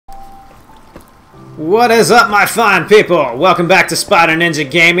What is up, my fine people? Welcome back to Spyder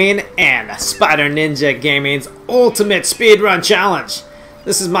Ninja Gaming and Spyder Ninja Gaming's Ultimate Speedrun Challenge.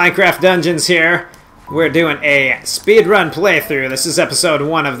 This is Minecraft Dungeons here. We're doing a speedrun playthrough. This is episode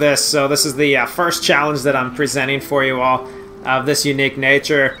 1 of this, so this is the first challenge that I'm presenting for you all of this unique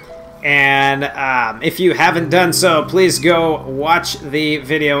nature. And if you haven't done so, please go watch the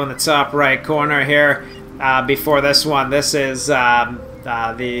video in the top right corner here before this one. This is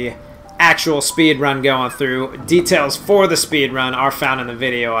the actual speed run going through. Details for the speed run are found in the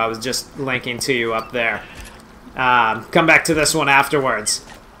video I was just linking to you up there. Come back to this one afterwards.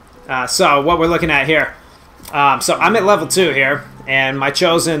 So what we're looking at here, so I'm at level 2 here, and my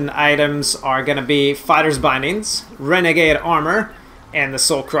chosen items are going to be Fighter's Bindings, Renegade Armor, and the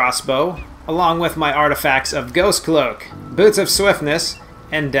Soul Crossbow, along with my artifacts of Ghost Cloak, Boots of Swiftness,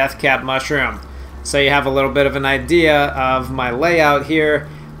 and Death Cap Mushroom. So you have a little bit of an idea of my layout here.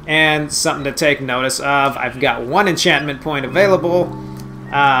 And something to take notice of, I've got 1 enchantment point available.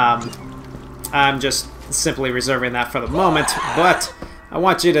 I'm just simply reserving that for the moment, but I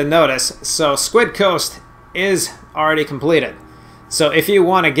want you to notice, so Squid Coast is already completed. So if you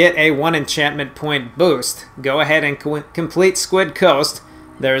want to get a 1 enchantment point boost, go ahead and complete Squid Coast.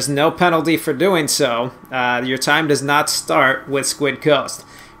 There is no penalty for doing so. Your time does not start with Squid Coast.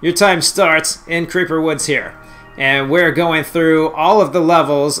 Your time starts in Creeper Woods here. And we're going through all of the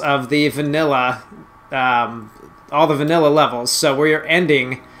levels of the vanilla, all the vanilla levels. So we're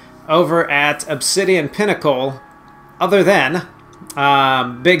ending over at Obsidian Pinnacle. Other than,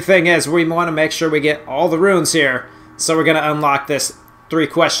 big thing is we want to make sure we get all the runes here. So we're going to unlock this 3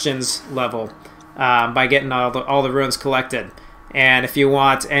 questions level by getting all the runes collected. And if you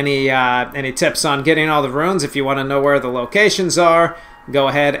want any tips on getting all the runes, if you want to know where the locations are, go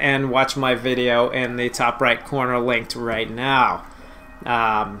ahead and watch my video in the top right corner linked right now.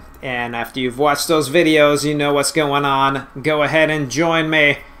 And after you've watched those videos, you know what's going on. Go ahead and join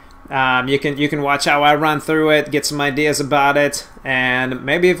me. You can watch how I run through it, get some ideas about it, and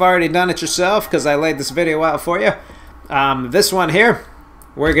maybe you've already done it yourself because I laid this video out for you. This one here,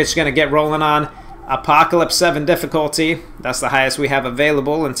 we're just going to get rolling on Apocalypse 7 difficulty. That's the highest we have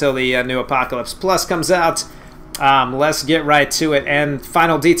available until the new Apocalypse Plus comes out. Let's get right to it. And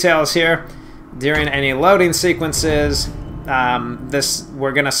final details here, during any loading sequences,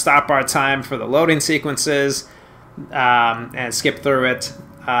 we're gonna stop our time for the loading sequences and skip through it.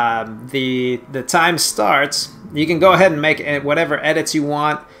 The time starts. You can go ahead and make whatever edits you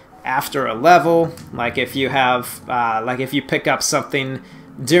want after a level. Like if you have, if you pick up something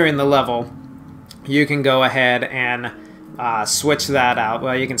during the level, you can go ahead and switch that out.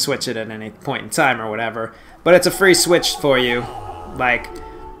 Well, you can switch it at any point in time or whatever. But it's a free switch for you,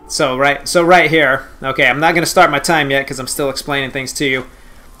 so right here. Okay, I'm not gonna start my time yet because I'm still explaining things to you.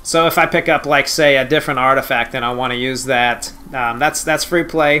 So if I pick up, like, say, a different artifact and I want to use that, that's free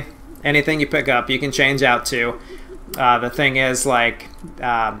play. Anything you pick up, you can change out to. The thing is,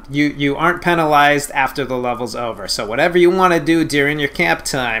 you aren't penalized after the level's over. So whatever you want to do during your camp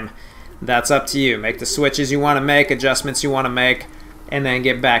time, that's up to you. Make the switches you want to make, adjustments you want to make, and then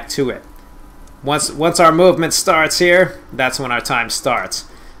get back to it. Once our movement starts here, that's when our time starts.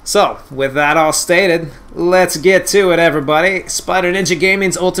 So, with that all stated, let's get to it, everybody. Spyder Ninja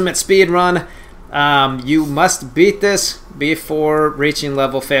Gaming's Ultimate Speed Run. You must beat this before reaching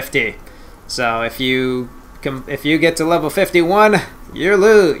level 50. So, if you get to level 51, you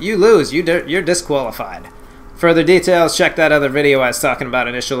lose. You're disqualified. Further details, check that other video I was talking about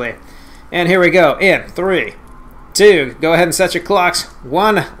initially. And here we go. In 3, 2, go ahead and set your clocks.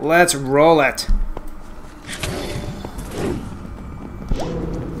 1, let's roll it.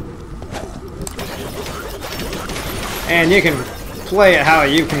 And you can play it how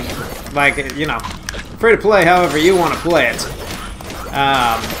you can, free to play however you want to play it.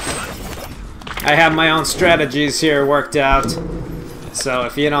 I have my own strategies here worked out, so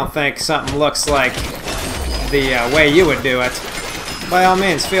if you don't think something looks like the way you would do it, by all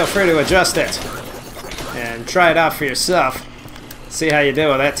means feel free to adjust it and try it out for yourself. See how you do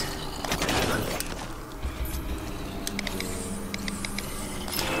with it.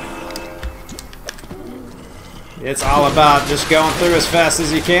 It's all about just going through as fast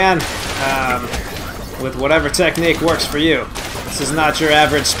as you can with whatever technique works for you. This is not your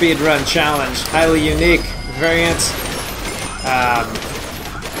average speedrun challenge. Highly unique variant.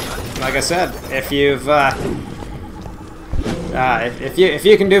 Like I said, if you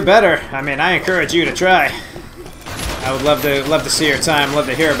can do better, I mean, I encourage you to try. I would love to see your time, love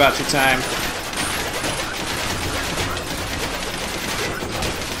to hear about your time.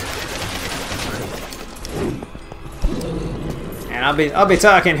 And I'll be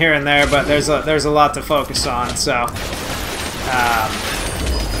talking here and there, but there's a lot to focus on, so I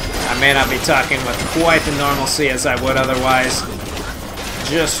may not be talking with quite the normalcy as I would otherwise.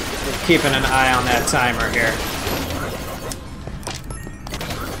 Just keeping an eye on that timer here.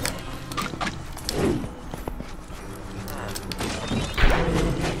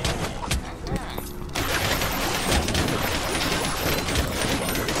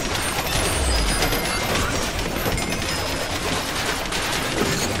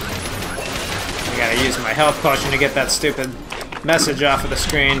 Use my health potion to get that stupid message off of the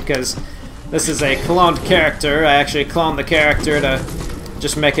screen, because this is a cloned character. I actually cloned the character to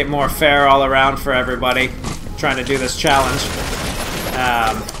just make it more fair all around for everybody trying to do this challenge.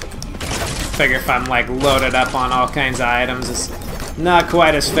 Figure if I'm like loaded up on all kinds of items, it's not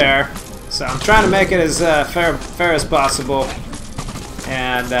quite as fair. So I'm trying to make it as fair as possible,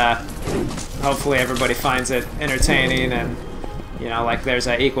 and hopefully everybody finds it entertaining and, you know, like there's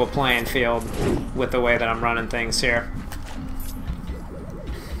an equal playing field with the way that I'm running things here.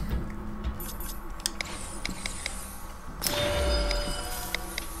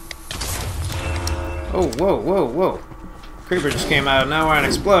 Oh, whoa, whoa, whoa. Creeper just came out of nowhere and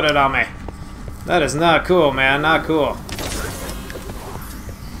exploded on me. That is not cool, man, not cool.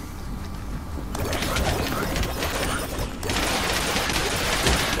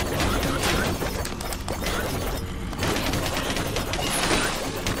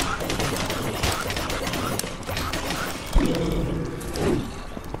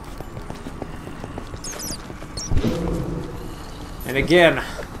 And again,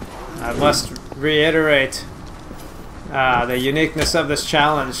 I must reiterate the uniqueness of this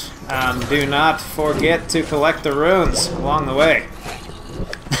challenge. Do not forget to collect the runes along the way.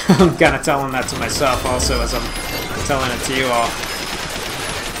 I'm kind of telling that to myself also as I'm telling it to you all.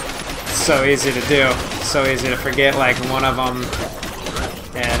 It's so easy to do, so easy to forget like one of them.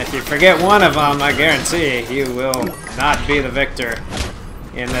 And if you forget one of them, I guarantee you will not be the victor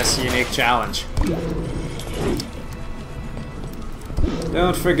in this unique challenge.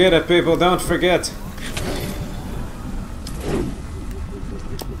 Don't forget it, people. Don't forget.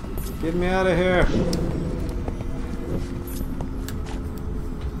 Get me out of here.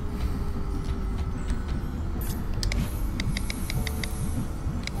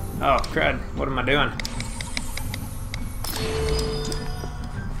 Oh, crud. What am I doing?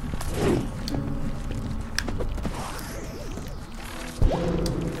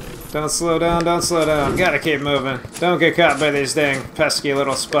 Don't slow down, don't slow down. Gotta keep moving. Don't get caught by these dang pesky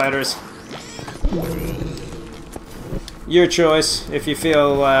little spiders. Your choice. If you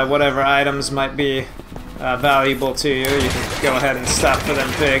feel whatever items might be valuable to you, you can go ahead and stop for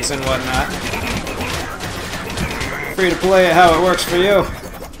them pigs and whatnot. Free to play it how it works for you.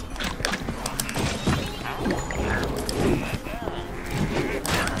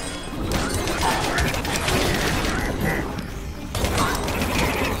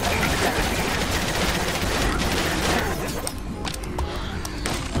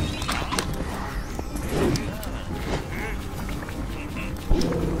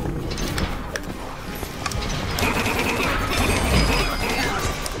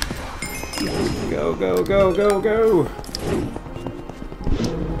 Go, go, go, go, go!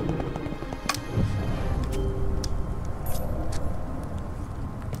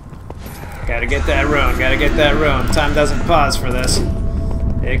 Gotta get that rune, gotta get that rune. Time doesn't pause for this.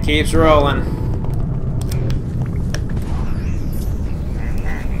 It keeps rolling.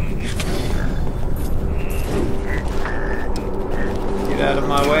 Get out of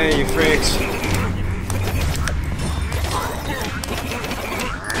my way, you freaks.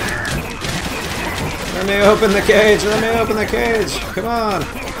 Let me open the cage! Let me open the cage! Come on!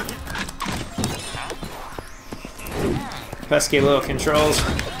 Pesky little controls.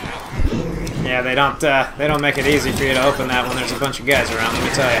 Yeah, they don't make it easy for you to open that when there's a bunch of guys around, let me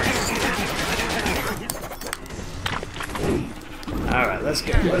tell you. Alright, let's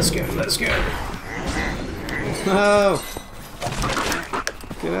go, let's go, let's go. No!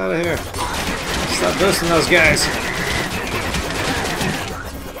 Get out of here. Stop boosting those guys.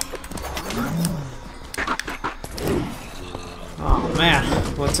 Oh man,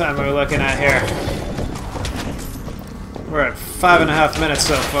 what time are we looking at here? We're at 5.5 minutes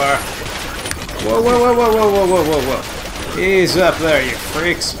so far. Whoa, whoa, whoa, whoa, whoa, whoa, whoa, whoa, whoa. Ease up there, you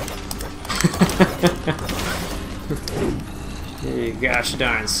freaks. You gosh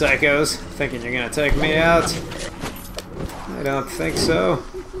darn psychos. Thinking you're gonna take me out? I don't think so.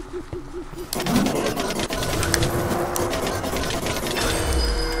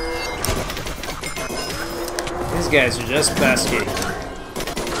 These guys are just pesky.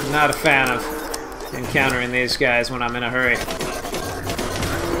 I'm not a fan of encountering these guys when I'm in a hurry.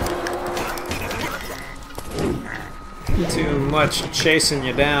 Too much chasing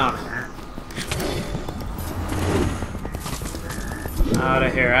you down. Out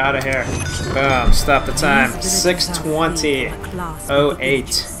of here, out of here. Boom, stop the time.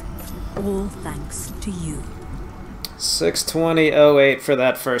 6:20:08. All thanks to you. 6:20:08 for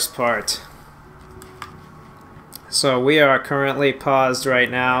that first part. So we are currently paused right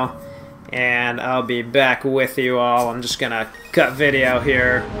now, and I'll be back with you all. I'm just gonna cut video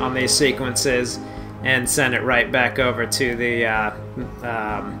here on these sequences and send it right back over to the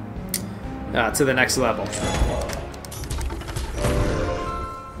next level.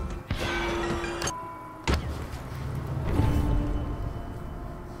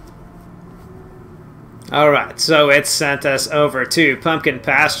 Alright, so it sent us over to Pumpkin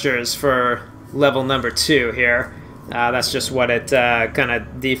Pastures for level number 2 here. That's just what it kind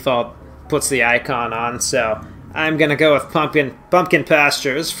of default puts the icon on, so I'm going to go with Pumpkin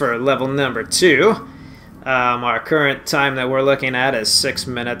Pastures for level number 2. Our current time that we're looking at is 6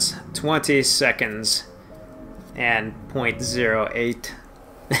 minutes, 20 seconds, and 0.08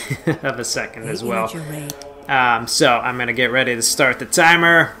 of a second as well. So I'm going to get ready to start the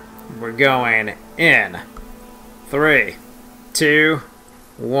timer. We're going in 3, 2,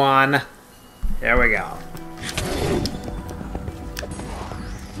 1. Here we go.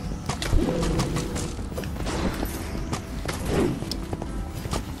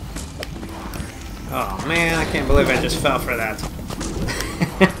 Oh man, I can't believe I just fell for that.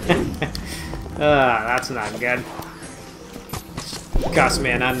 That's not good. Cost me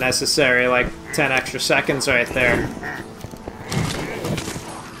an unnecessary like 10 extra seconds right there.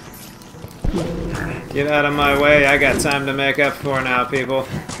 Get out of my way, I got time to make up for now, people.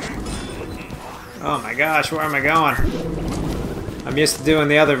 Oh my gosh, where am I going? I'm used to doing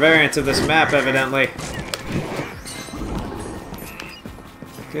the other variant of this map, evidently.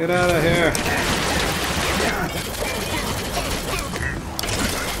 Get out of here.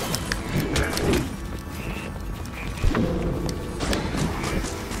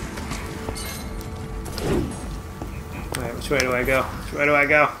 Alright, which way do I go? Which way do I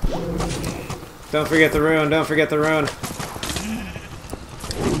go? Don't forget the rune, don't forget the rune.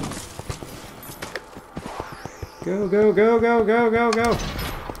 Go, go, go, go, go, go, go.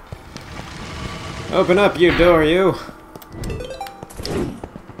 Open up, you door, you.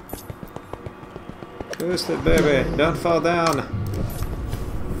 Boost it, baby. Don't fall down.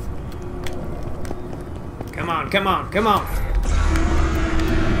 Come on, come on, come on.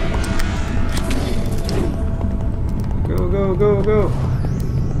 Go, go, go, go.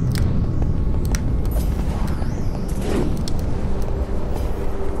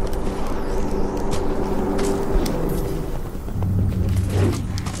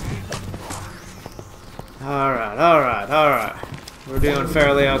 Alright. We're doing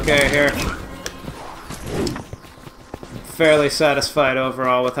fairly okay here. Fairly satisfied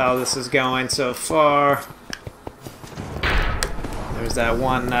overall with how this is going so far. There's that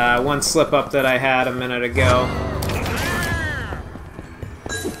one slip up that I had a minute ago.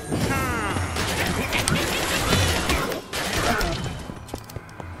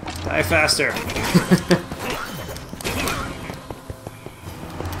 Die faster.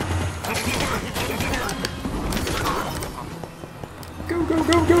 Go, go,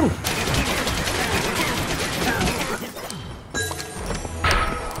 go, go!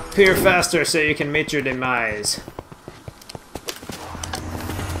 Appear faster so you can meet your demise.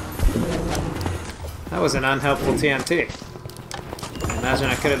 That was an unhelpful TNT. I imagine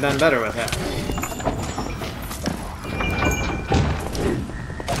I could have done better with that.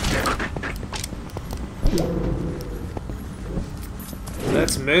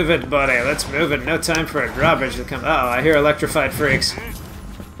 Let's move it, buddy. Let's move it. No time for a drawbridge to come. Oh, I hear electrified freaks.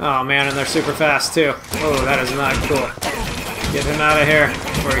 Oh man, and they're super fast too. Oh, that is not cool. Get him out of here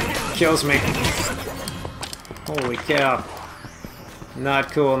before he kills me. Holy cow.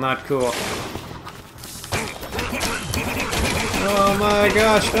 Not cool, not cool. Oh my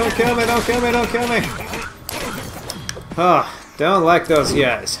gosh, don't kill me, don't kill me, don't kill me! Oh, don't like those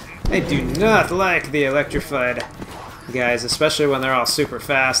guys. I do not like the electrified guys, especially when they're all super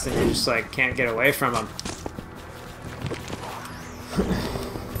fast and you just like can't get away from them.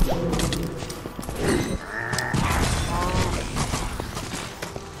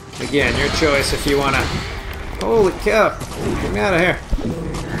 Again, your choice if you want to... Holy cow! Get me out of here.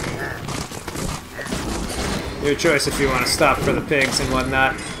 Your choice if you want to stop for the pigs and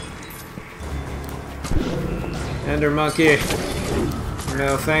whatnot. Ender monkey.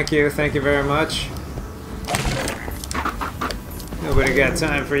 No, thank you. Thank you very much. Nobody got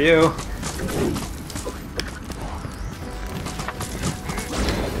time for you.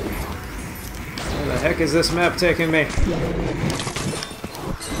 Where the heck is this map taking me?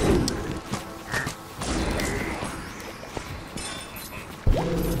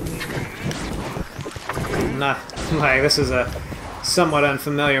 Not like this is a somewhat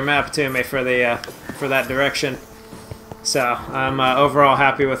unfamiliar map to me for the for that direction. So I'm overall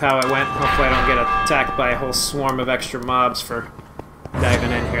happy with how it went. Hopefully I don't get attacked by a whole swarm of extra mobs for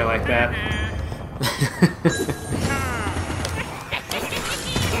diving in here like that.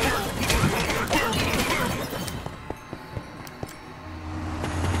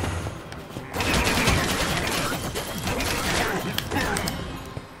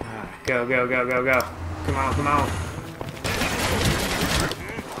 Go, go, go, go, go. Come on, come on.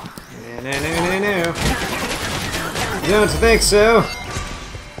 No, no, no, no, no. Don't think so.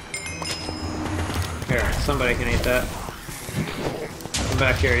 Here, somebody can eat that. Come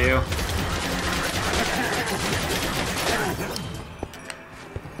back here, you.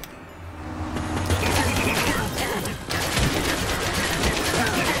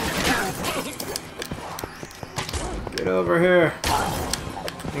 Get over here.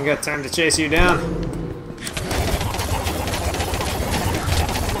 Ain't got time to chase you down.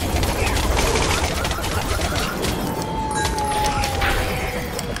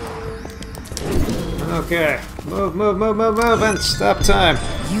 Okay, move, move, move, move, move, and stop time.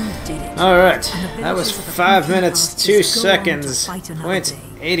 You did it. Alright, that was 5 minutes, 2 seconds, point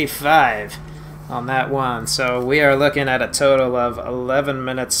 85 on that one. So we are looking at a total of 11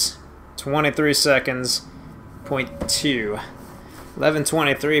 minutes, 23 seconds, point 2.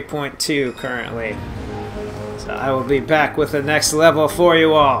 11:23.2 currently. So I will be back with the next level for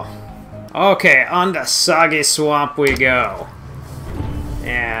you all. Okay, on to Soggy Swamp we go.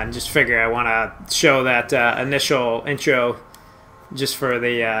 And just figure I want to show that initial intro just for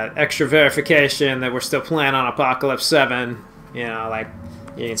the extra verification that we're still playing on Apocalypse 7. You know, like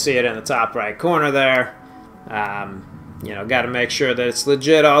you can see it in the top right corner there. You know, got to make sure that it's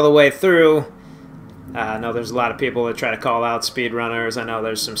legit all the way through. I know there's a lot of people that try to call out speedrunners. I know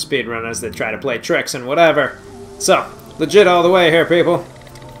there's some speedrunners that try to play tricks and whatever. So, legit all the way here, people.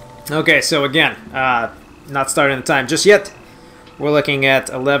 Okay, so again, not starting the time just yet. We're looking at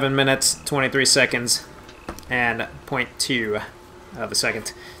 11 minutes, 23 seconds, and 0.2 of a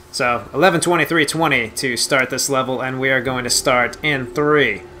second. So, 11:23:20 to start this level, and we are going to start in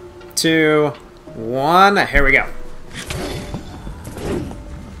 3, 2, 1. Here we go.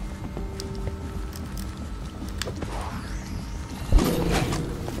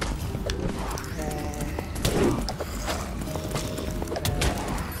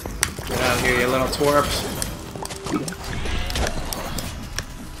 Here, you little twerps.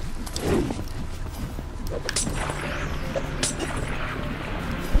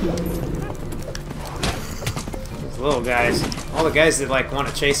 These little guys, all the guys that like want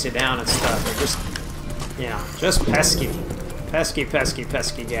to chase you down and stuff are just, you know, just pesky. Pesky, pesky,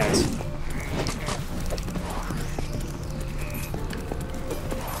 pesky guys.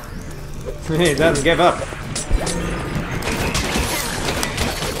 He doesn't give up.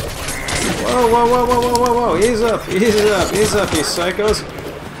 Whoa, whoa, whoa, whoa, whoa, whoa, whoa, ease up, ease up, ease up, you psychos.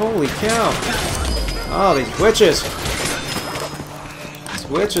 Holy cow. Oh, these witches. These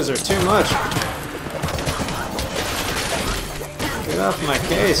witches are too much. Get off my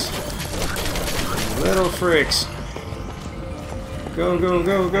case. Little freaks. Go, go,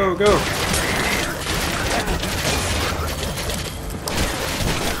 go, go, go.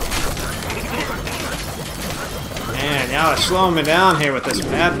 Man, y'all are slowing me down here with this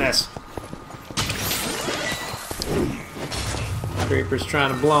madness. Creeper's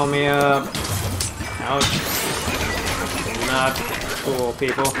trying to blow me up. Ouch. Not cool,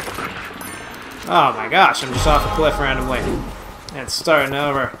 people. Oh my gosh, I'm just off a cliff randomly. And it's starting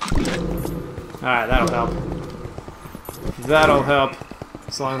over. Alright, that'll help. That'll help.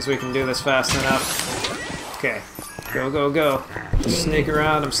 As long as we can do this fast enough. Okay. Go, go, go. Sneak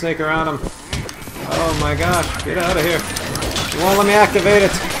around him, sneak around him. Oh my gosh, get out of here. You won't let me activate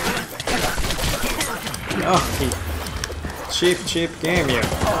it. Oh, cheap, cheap game, you.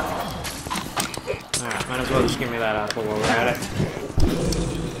 Alright, might as well just give me that apple while we're at it.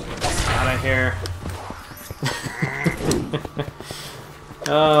 Out of here.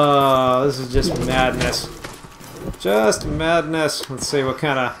 Oh, this is just madness. Just madness. Let's see what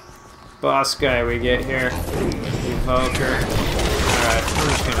kind of boss guy we get here. Evoker. Alright, I'm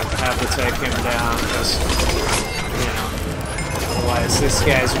just gonna have to take him down because, you know, otherwise these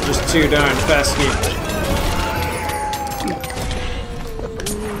guys are just too darn pesky.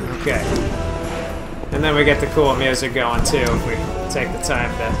 Okay. And then we get the cool music going too if we take the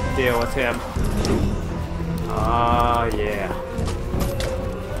time to deal with him. Oh yeah.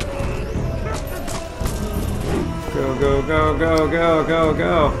 Go, go, go, go, go, go,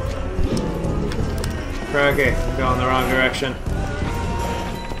 go. Craggy, I'm going the wrong direction.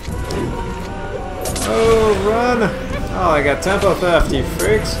 Oh, run! Oh, I got tempo theft, you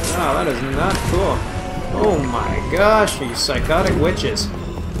freaks. Oh, that is not cool. Oh my gosh, you psychotic witches.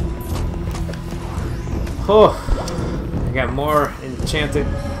 Oh, I got more enchanted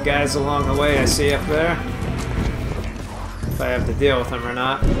guys along the way I see up there. If I have to deal with them or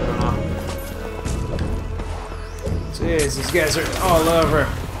not, I don't know. Jeez, these guys are all over.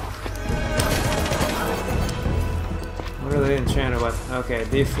 What are they enchanted with? Okay,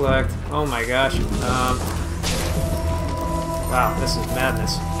 deflect. Oh my gosh. Wow, this is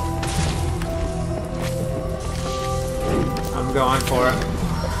madness. I'm going for it.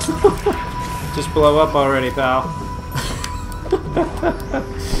 Just blow up already, pal.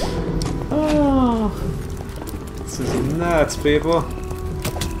 Oh, this is nuts, people.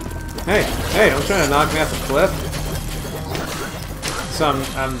 Hey, hey, don't try to knock me off the cliff. So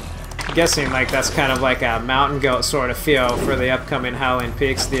I'm guessing like that's kind of like a mountain goat sort of feel for the upcoming Howling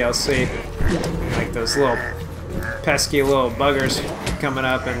Peaks DLC. Like those little pesky little buggers coming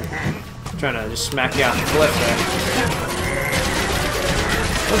up and trying to just smack you off the cliff there.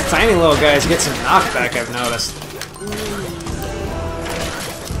 Those tiny little guys get some knockback, I've noticed.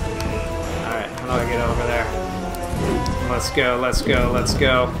 Alright, how do I get over there? Let's go, let's go, let's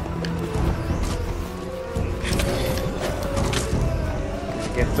go.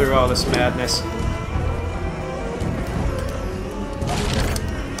 Get through all this madness.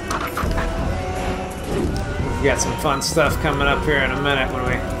 We've got some fun stuff coming up here in a minute when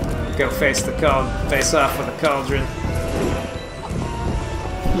we go face off with the cauldron.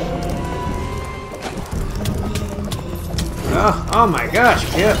 Oh my gosh,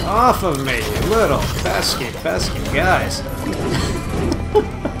 get off of me, you little pesky guys.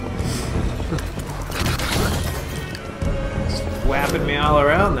 Just whapping me all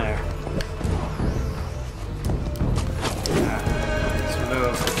around there. Let's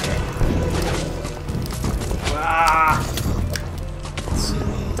move. Ah! Let's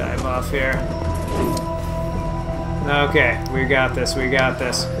dive off here. Okay, we got this, we got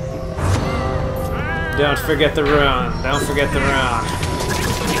this. Don't forget the rune. Don't forget the rune.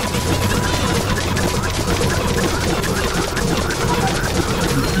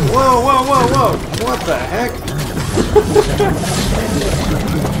 Whoa, whoa, whoa, whoa! What the heck?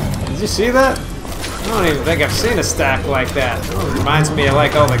 Did you see that? I don't even think I've seen a stack like that. Oh, it reminds me of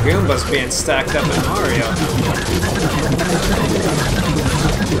like all the Goombas being stacked up in Mario.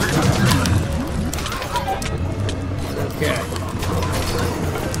 Okay.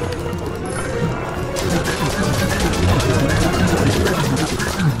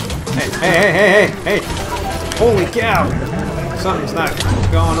 Hey! Holy cow! Something's not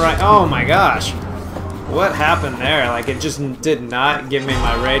going right. Oh my gosh! What happened there? Like, it just did not give me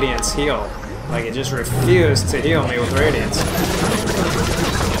my Radiance heal. Like, it just refused to heal me with Radiance.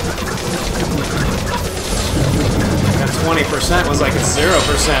 That 20% was like a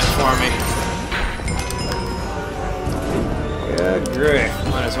 0% for me. Good grief.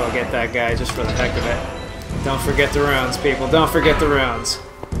 Might as well get that guy just for the heck of it. Don't forget the runes, people. Don't forget the runes.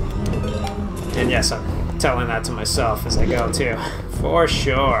 And yes, I'm telling that to myself as I go too. For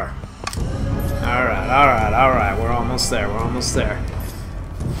sure. Alright. We're almost there. We're almost there.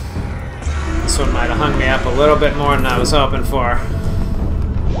 This one might have hung me up a little bit more than I was hoping for.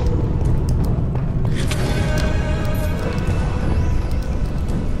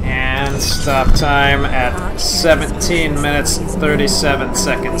 And stop time at 17 minutes 37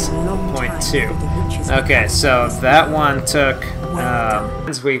 seconds. 0.2. Okay, so that one took...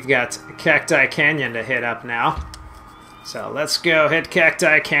 we've got Cacti Canyon to hit up now. So let's go hit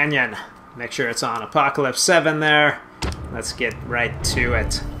Cacti Canyon. Make sure it's on Apocalypse 7 there. Let's get right to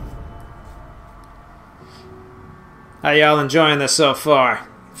it. How y'all enjoying this so far?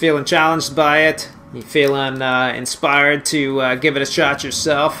 Feeling challenged by it? You feeling inspired to give it a shot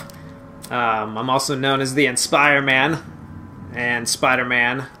yourself? I'm also known as the Inspire Man and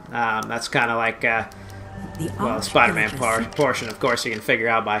Spider-Man. That's kind of like... well, the Spider-Man portion, of course, you can figure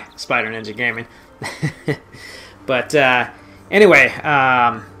out by Spyder Ninja Gaming. But anyway,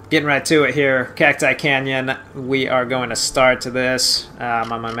 getting right to it here. Cacti Canyon, we are going to start to this. I'm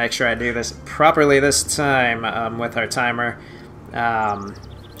going to make sure I do this properly this time with our timer,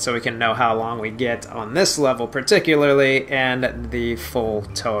 so we can know how long we get on this level particularly, and the full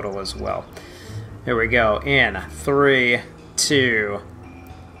total as well. Here we go. In 3, 2...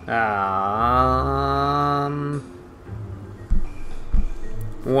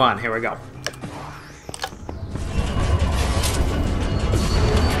 1. Here we go.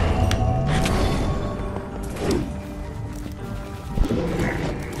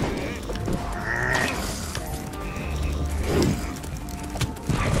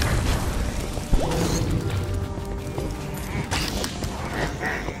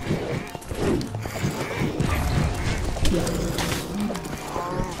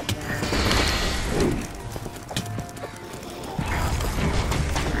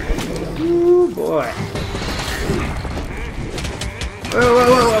 Whoa, whoa,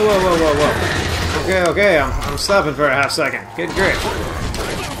 whoa, whoa, whoa, whoa, whoa, whoa. Okay, okay, I'm stopping for a half second. Good grief.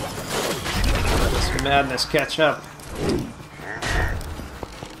 This madness catch up.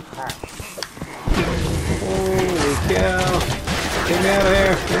 Holy cow. Get me out of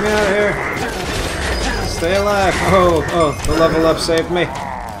here. Get me out of here. Stay alive. Oh, oh, the level up saved me.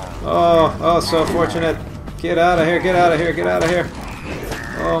 Oh, oh, so fortunate. Get out of here, get out of here, get out of here.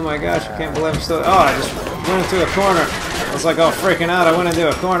 Oh my gosh, I can't believe I'm still... Oh, I just went into a corner. I was like all freaking out. I went into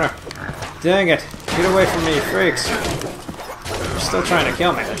a corner. Dang it. Get away from me, you freaks. They're still trying to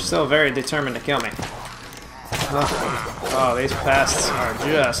kill me. They're still very determined to kill me. Oh, these pests are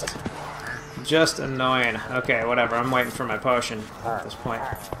just annoying. Okay, whatever. I'm waiting for my potion at this point.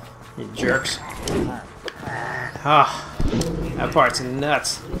 You jerks. Ah, that part's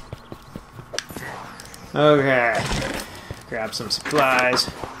nuts. Okay. Grab some supplies.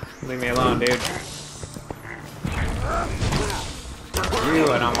 Leave me alone, dude. You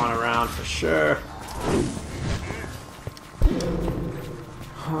I don't want around for sure.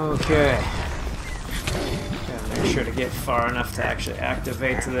 Okay. Gotta make sure to get far enough to actually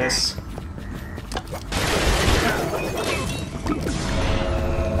activate this.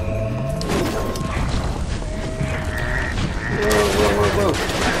 Whoa, whoa, whoa, whoa.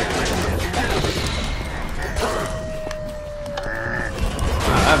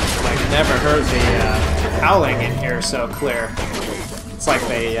 I've like never heard the howling in here so clear. It's like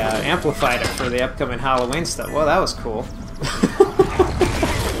they amplified it for the upcoming Halloween stuff. Well, that was cool.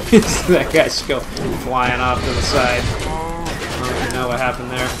 That guy just go flying off to the side. I don't even know what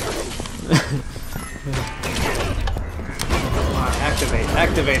happened there. Come on,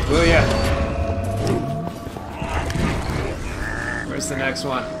 activate, will ya? Where's the next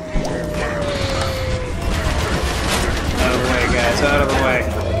one? Out of the way, guys, out of the way.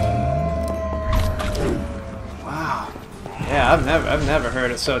 Wow. Yeah, I've never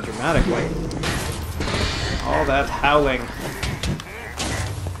heard it so dramatically. All that howling.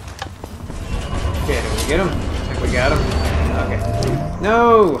 Okay, did we get him? I think we got him. Okay.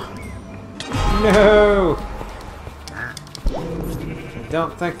 No! No! I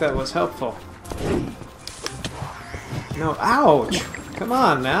don't think that was helpful. No, ouch! Come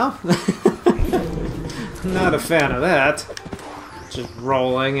on now. I'm not a fan of that. Just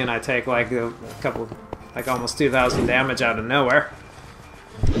rolling and I take like a couple, like almost 2,000 damage out of nowhere.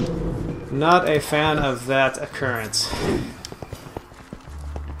 Not a fan of that occurrence.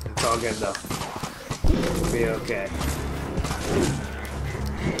 It's all good though. It'll be okay.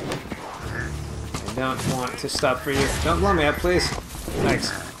 I don't want to stop for you. Don't blow me up, please.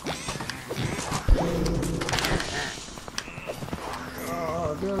 Thanks.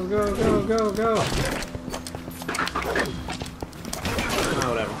 Oh, go, go, go, go, go. Oh,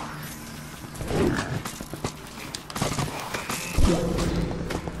 whatever.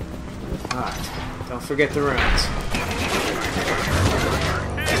 Alright. Don't forget the runes.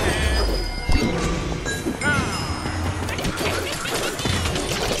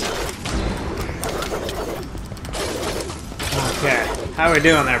 Okay, how we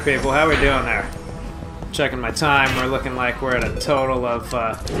doing there, people? How we doing there? Checking my time, we're looking like we're at a total of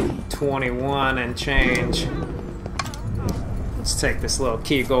 21 and change. Let's take this little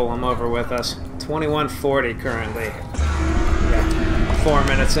key golem over with us. 2140 currently. Yeah, 4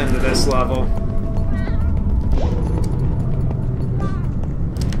 minutes into this level.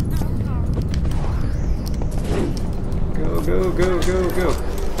 Go, go, go, go, go.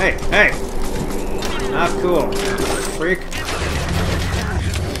 Hey, hey! Not cool. Freak.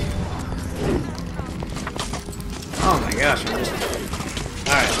 Oh my gosh, I'm just...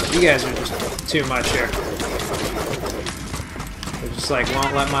 Alright, you guys are just too much here. They just like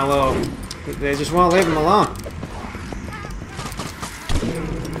won't let my little... They just won't leave them alone.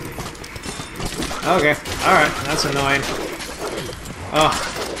 Okay, alright, that's annoying. Oh.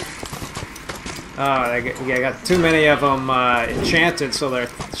 Oh, they got too many of them enchanted, so they're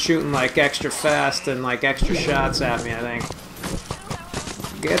shooting like extra fast and like extra shots at me, I think.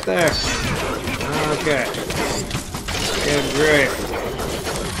 Get there. Okay. Good grief.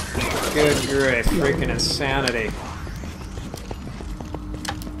 Good grief. Freaking insanity.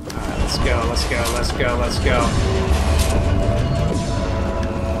 Alright, let's go, let's go, let's go, let's go.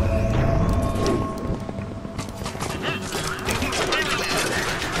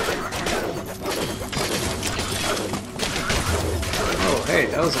 Oh, hey,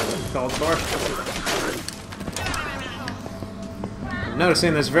 that was uncalled for. I'm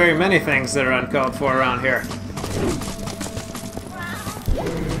noticing there's very many things that are uncalled for around here.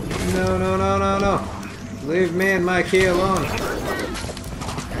 No, no, no, no, no. Leave me and my key alone.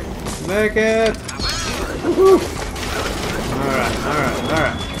 Make it! Woohoo! Alright. Alright,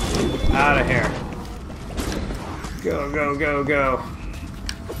 alright. Out of here. Go, go, go, go.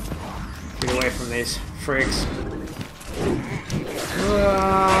 Get away from these freaks.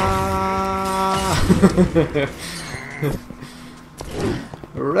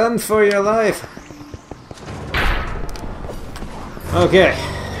 Run for your life. Okay.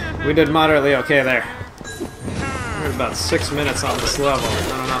 We did moderately okay there. We're about 6 minutes on this level.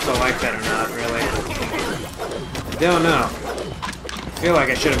 I don't know if I like that or not, really. Don't know. I feel like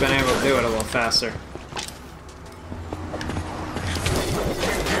I should have been able to do it a little faster.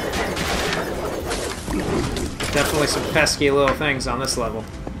 Definitely some pesky little things on this level.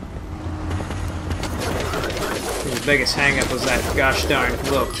 The biggest hang-up was that gosh darn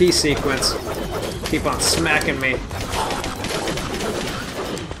little key sequence. Keep on smacking me.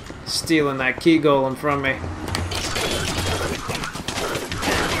 Stealing that key golem from me.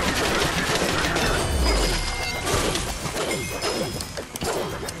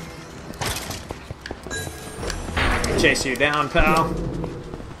 Chase you down, pal.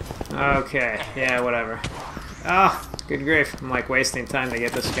 Okay, yeah, whatever. Ah, oh, good grief. I'm like wasting time to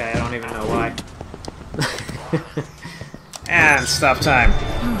get this guy. I don't even know why. And stop time.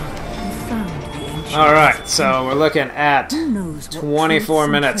 Alright, so we're looking at 24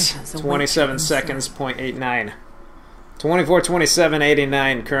 minutes, 27 seconds, .89.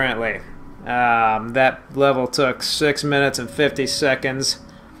 24:27:89 currently. That level took 6 minutes and 50 seconds.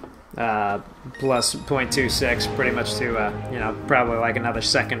 Plus 0.26, pretty much to, you know, probably like another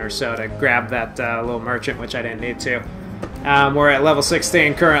second or so to grab that little merchant, which I didn't need to. We're at level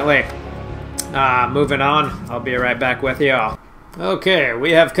 16 currently. Moving on, I'll be right back with y'all. Okay,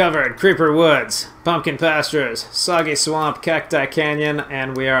 we have covered Creeper Woods, Pumpkin Pastures, Soggy Swamp, Cacti Canyon,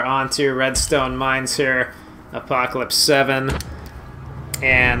 and we are on to Redstone Mines here, Apocalypse 7.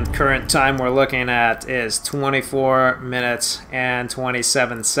 And current time we're looking at is 24 minutes and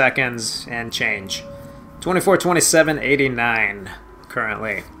 27 seconds and change. 24:27:89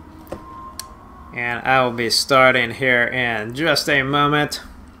 currently. And I will be starting here in just a moment.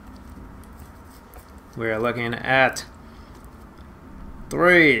 We're looking at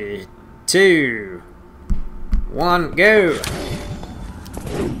 3, 2, 1, go!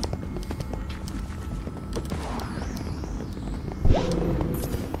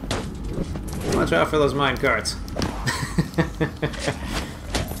 Watch out for those mine carts.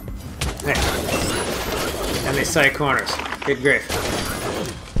 Hey. And these tight corners. Good grief.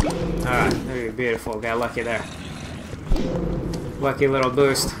 Alright, very beautiful. Got lucky there. Lucky little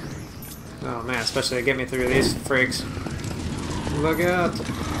boost. Oh man, especially to get me through these freaks. Look out!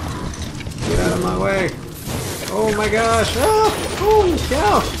 Get out of my way! Oh my gosh! Ah! Oh,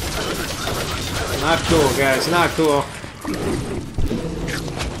 cow! Not cool, guys. Not cool.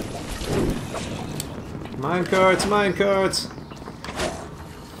 Minecarts, minecarts!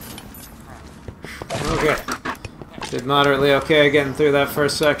 Okay. Did moderately okay getting through that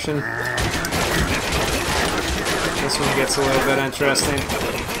first section. This one gets a little bit interesting.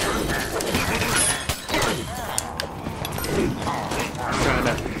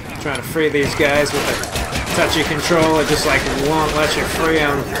 Trying to free these guys with a touchy control. It just like won't let you free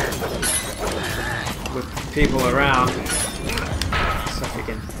them with people around. So if you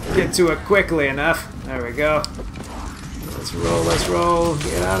can get to it quickly enough. There we go. Let's roll, let's roll.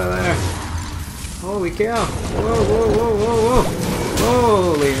 Get out of there. Holy cow. Whoa, whoa, whoa, whoa, whoa.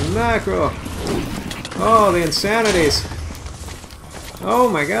 Holy mackerel. Oh, the insanities. Oh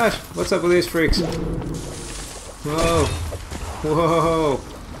my gosh. What's up with these freaks? Whoa. Whoa.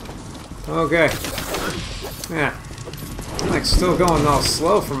 Okay. Yeah. I'm like still going all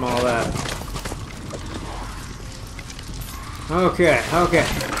slow from all that. Okay, okay.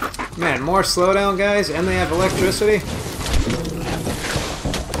 Man, more slowdown, guys, and they have electricity.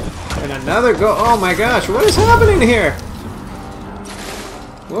 And another go. Oh my gosh, what is happening here?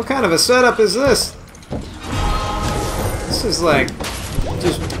 What kind of a setup is this? This is like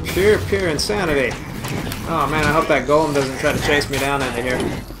just pure insanity. Oh man, I hope that golem doesn't try to chase me down into here.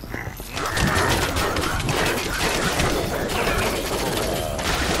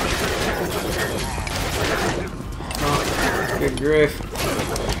 Oh, good grief.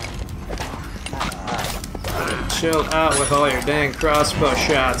 Chill out with all your dang crossbow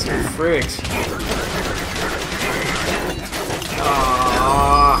shots, you freaks.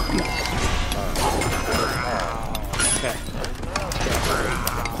 Aww. Okay.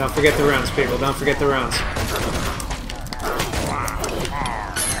 Don't forget the runes, people. Don't forget the runes.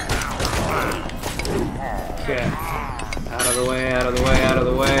 Okay. Out of the way, out of the way, out of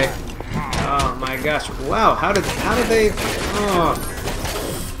the way. Oh my gosh. Wow, how did they... Oh.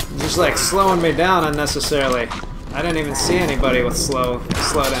 Just like slowing me down unnecessarily. I didn't even see anybody with slow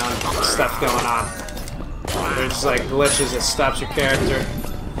down stuff going on. There's just like glitches that stops your character.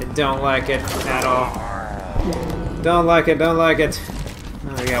 I don't like it at all. Don't like it, don't like it.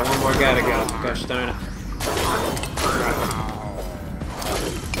 Oh, we got one more guy to go. Gosh darn it.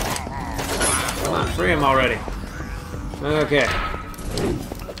 Come on, free him already. Okay.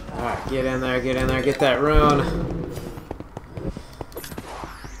 Alright, get in there, get that rune.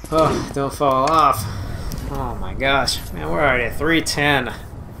 Oh, don't fall off. Oh my gosh. Man, we're already at 310. I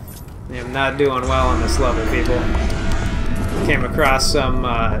am not doing well on this level, people. Came across some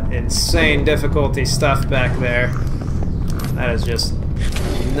insane difficulty stuff back there. That is just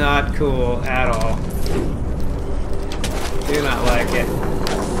not cool at all. Do not like it.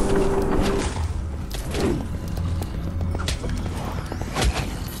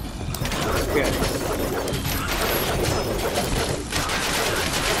 Good.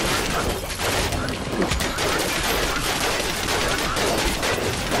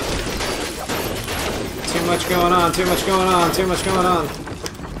 Too much going on, too much going on, too much going on.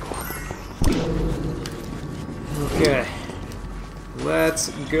 Okay. Let's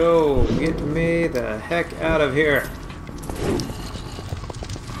go. Get me the heck out of here.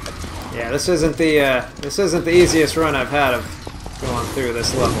 Yeah, this isn't the easiest run I've had of going through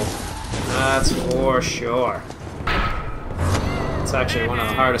this level. That's for sure. It's actually one of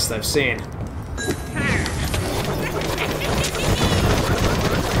the hardest I've seen.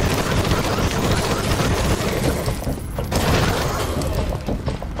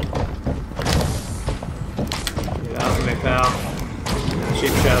 Get out of me, pal.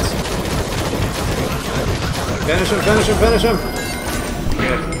 Cheap shots. Finish him, finish him, finish him!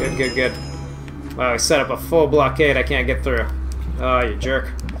 Good, good, good, good. Wow, he set up a full blockade I can't get through. Oh, you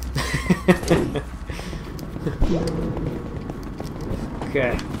jerk.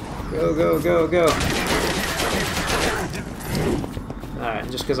 Okay. Go, go, go, go. Alright,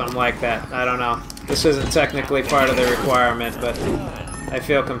 just because I'm like that. I don't know. This isn't technically part of the requirement, but I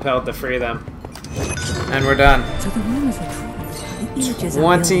feel compelled to free them. And we're done.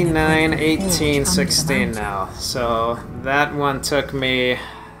 29, 18, 16 now. So that one took me,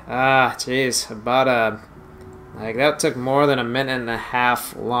 geez, about like that took more than a minute and a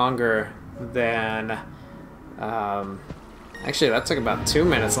half longer than, actually that took about 2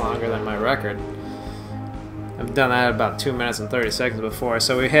 minutes longer than my record. I've done that about 2 minutes and 30 seconds before.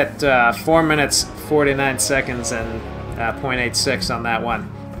 So we hit 4 minutes, 49 seconds and 0.86 on that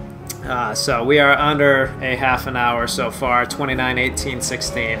one. So we are under a half an hour so far, 29, 18,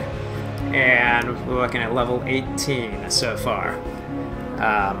 16, and we're looking at level 18 so far.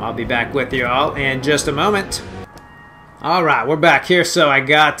 I'll be back with you all in just a moment. Alright, we're back here. So I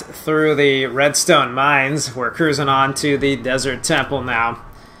got through the redstone mines. We're cruising on to the desert temple now,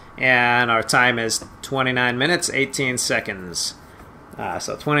 and our time is 29 minutes, 18 seconds.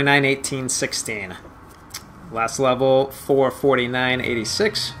 So 29, 18, 16. Last level,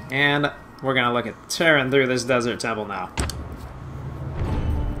 449.86, and we're going to look at tearing through this desert temple now.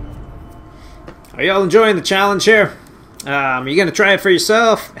 Are y'all enjoying the challenge here? Are you going to try it for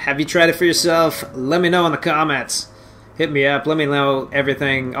yourself? Have you tried it for yourself? Let me know in the comments. Hit me up. Let me know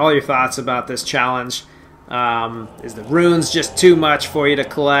everything, all your thoughts about this challenge. Is the runes just too much for you to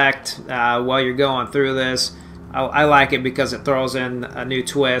collect while you're going through this? I like it because it throws in a new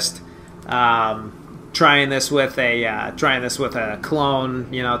twist. Trying this with a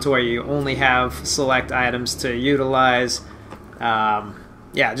clone, you know, to where you only have select items to utilize.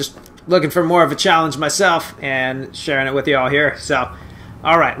 Yeah, just looking for more of a challenge myself and sharing it with you all here. So,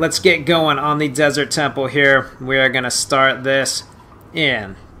 all right, let's get going on the desert temple here. We are gonna start this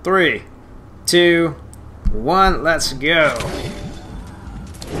in 3, 2, 1. Let's go.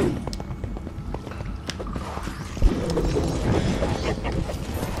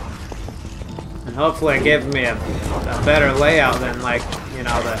 And hopefully it gives me a better layout than, like, you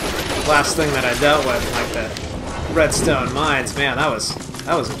know, the last thing that I dealt with, like the redstone mines. Man, that was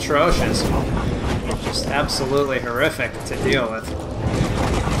atrocious. Just absolutely horrific to deal with.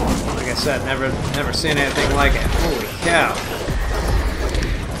 Like I said, never seen anything like it. Holy cow!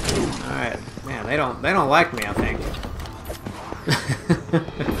 All right, man, they don't like me, I think.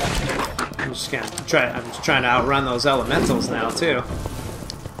 I'm just trying to outrun those elementals now too.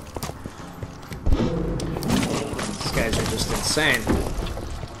 These guys are just insane.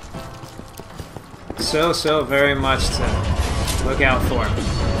 So very much to look out for.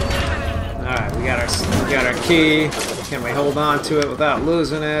 Alright, we got our key. Can we hold on to it without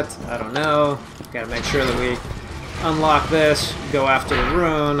losing it? I don't know. Gotta make sure that we unlock this, go after the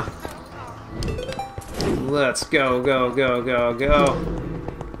rune. Let's go, go, go, go, go.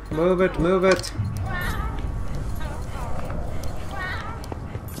 Move it, move it.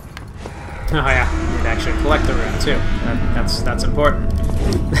 Oh yeah, you'd actually collect the rune too. That's important.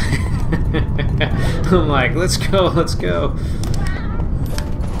 I'm like, let's go, let's go.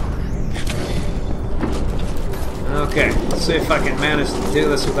 Okay, let's see if I can manage to do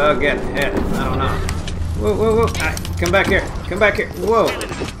this without getting hit. I don't know. Whoa, whoa, whoa! Come back here! Come back here! Whoa!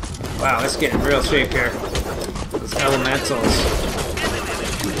 Wow, it's getting real cheap here. Those elementals.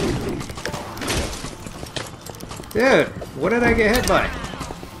 Dude, what did I get hit by?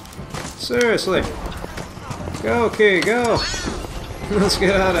 Seriously. Go, Key, go! Let's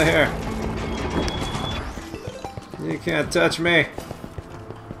get out of here. You can't touch me.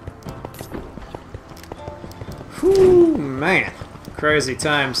 Whew, man. Crazy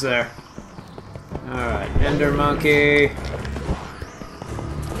times there. Alright, Ender Monkey.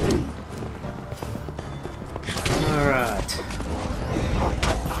 Alright.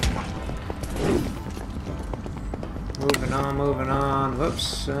 Moving on, moving on.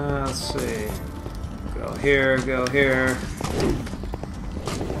 Whoops, let's see. Go here, go here.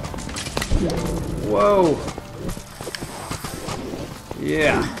 Whoa!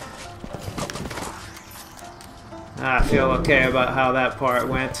 Yeah. I feel okay about how that part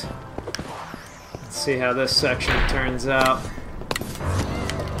went. Let's see how this section turns out.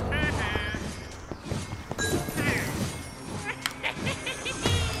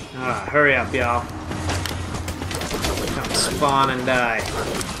 Hurry up, y'all. Come spawn and die.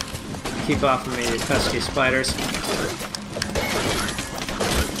 Keep off of me, you pesky spiders.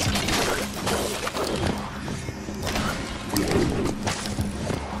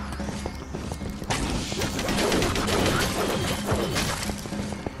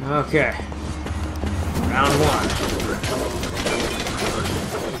 Okay. Round one.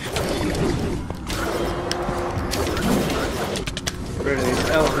 Get rid of these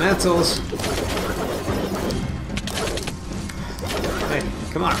elementals. Hey,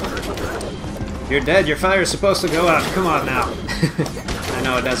 come on. You're dead. Your fire is supposed to go out. Come on now. I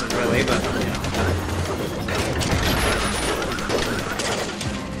know it doesn't really, but you know.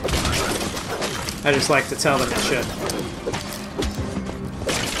 I just like to tell them it should.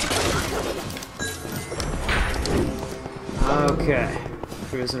 Okay,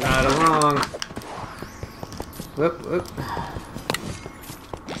 cruising right along. Whoop, whoop.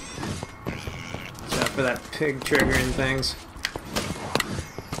 Watch out for that pig triggering things.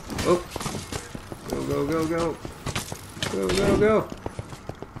 Whoop. Go, go, go, go. Go, go, go.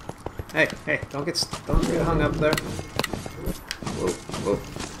 Hey, hey, don't get hung up there. Whoop, whoop.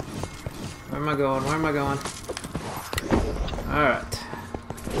 Where am I going? Where am I going? Alright.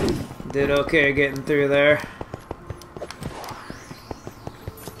 Did okay getting through there.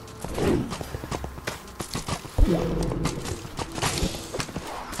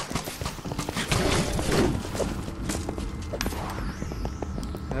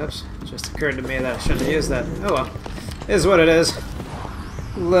 Oops, just occurred to me that I shouldn't have used that. Oh well, is what it is.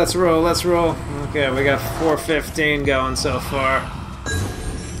 Let's roll, let's roll. Okay, we got 4:15 going so far.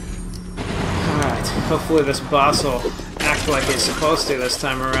 Alright, hopefully this boss will act like he's supposed to this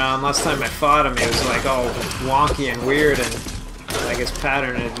time around. Last time I fought him, he was like all wonky and weird, and like his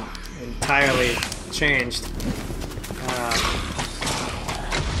pattern had entirely changed.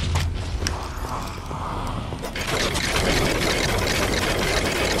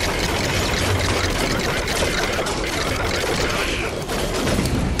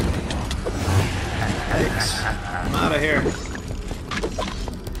 I'm out of here.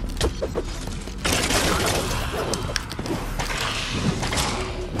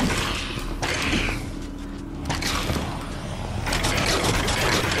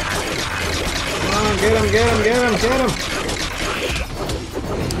 Come on, get him, get him, get him, get him!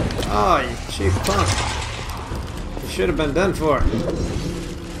 Oh, you cheap punk. You should have been done for.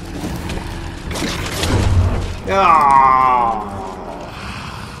 Oh!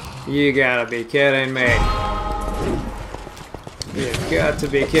 You gotta be kidding me. You've got to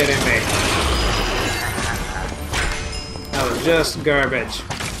be kidding me. That was just garbage.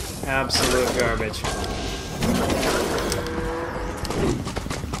 Absolute garbage.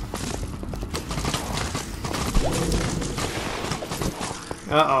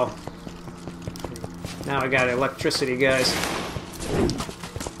 Uh-oh. Now I got electricity, guys.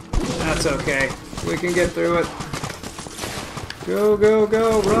 That's okay. We can get through it. Go, go,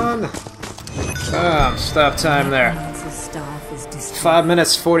 go, run! Ah, stop time there. 5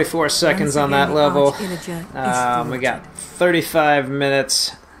 minutes, 44 seconds on that level. We got 35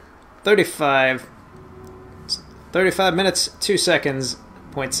 minutes, 35 minutes, 2 seconds,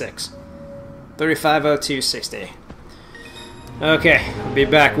 0.6. 35:02:60. Okay, I'll be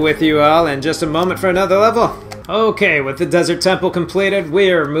back with you all in just a moment for another level. Okay, with the Desert Temple completed,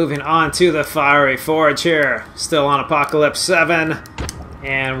 we're moving on to the Fiery Forge here. Still on Apocalypse 7,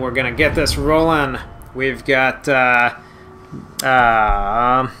 and we're gonna get this rolling. We've got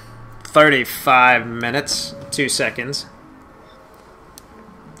 35 minutes, 2 seconds.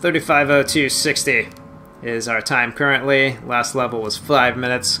 35:02:60 is our time currently. Last level was 5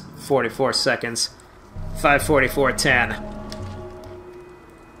 minutes, 44 seconds. 5:44:10.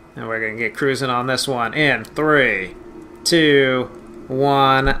 And we're going to get cruising on this one in 3, 2,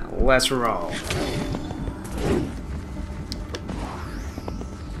 1, let's roll.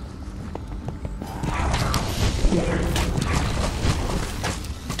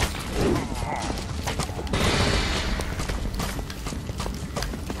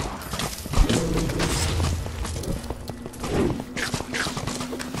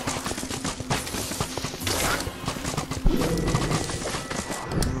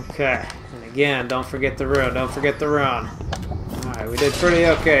 Okay, and again, don't forget the rune, don't forget the rune. Alright, we did pretty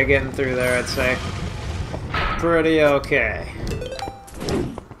okay getting through there, I'd say. Pretty okay.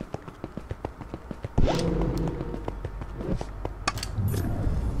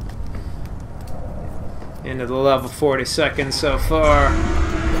 Into the level 40 seconds so far.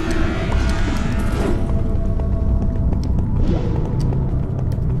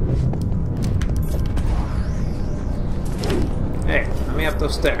 Hey, let me up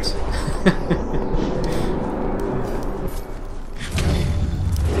those stairs.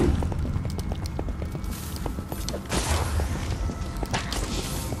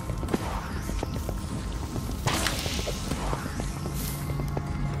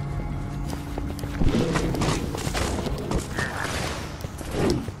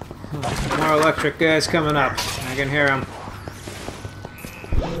 More electric guys coming up. I can hear them.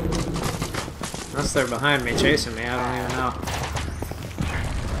 Unless they're behind me chasing me, I don't even know.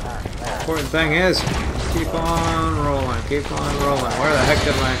 Important thing is, keep on rolling, keep on rolling. Where the heck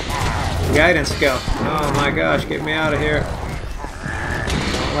did my guidance go? Oh my gosh, get me out of here.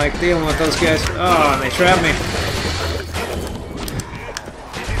 Don't like dealing with those guys. Oh, and they trapped me.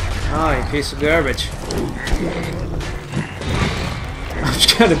 Oh, you piece of garbage. I'm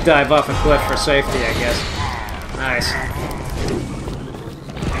just gonna dive off a cliff for safety, I guess. Nice.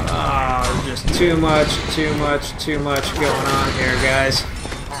 Oh, just too much going on here, guys.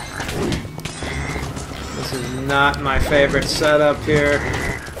 This is not my favorite setup here.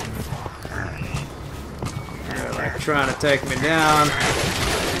 They're like trying to take me down.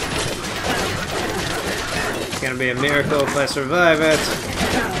 It's gonna be a miracle if I survive it.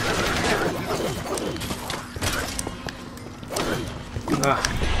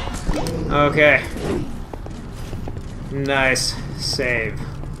 Okay. Nice save.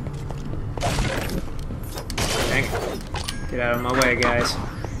 Get out of my way, guys.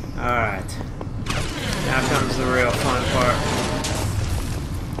 Alright. Now comes the real fun part.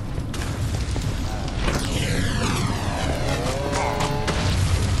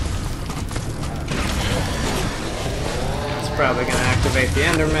 It's probably going to activate the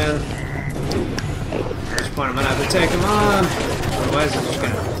Enderman. At which point I'm going to have to take him on. Otherwise it's just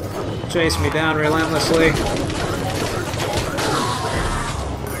going to chase me down relentlessly.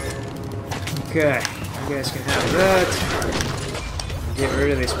 Okay, you guys can have that. Get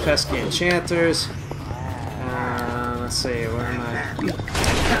rid of these pesky enchanters. Let's see, where am I?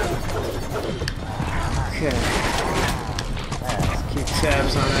 Okay. Let's keep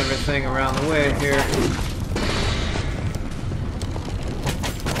tabs on everything around the way here.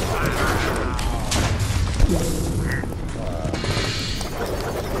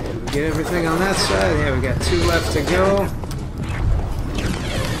 Get everything on that side. Yeah, we got 2 left to go.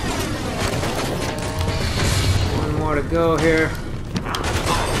 1 more to go here. Alright,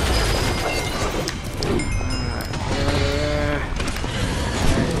 there.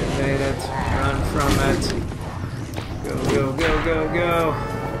 Activate it. Run from it. Go, go, go, go, go.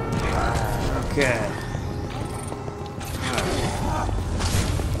 Okay.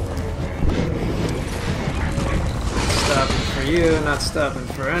 Stopping for you, not stopping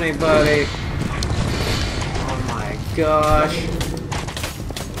for anybody. Oh my gosh.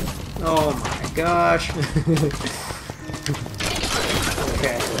 Oh my gosh.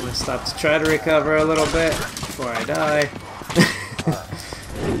 Okay, I'm gonna stop to try to recover a little bit before I die.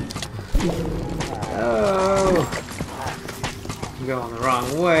 Oh. I'm going the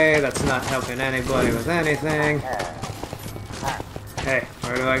wrong way. That's not helping anybody with anything. Hey,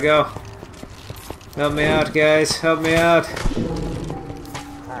 where do I go? Help me out, guys. Help me out.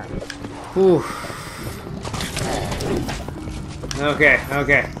 Whew. Okay,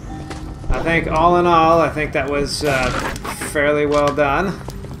 okay. I think all in all, I think that was fairly well done.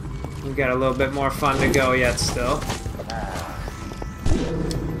 We've got a little bit more fun to go yet still.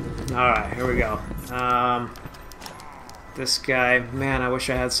 Alright, here we go. This guy, man, I wish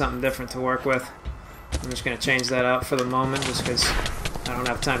I had something different to work with. I'm just going to change that out for the moment just because I don't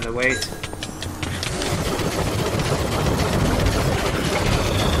have time to wait.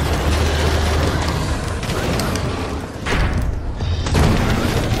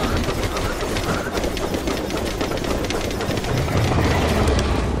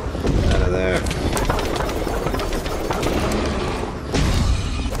 Out of there.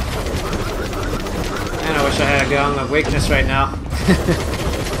 Man, I wish I had a gun on weakness right now.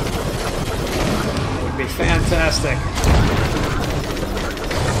 Would be fantastic.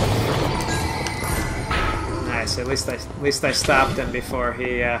 Nice. At least I stopped him before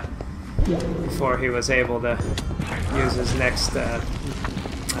he was able to use his next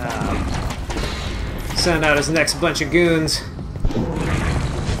send out his next bunch of goons.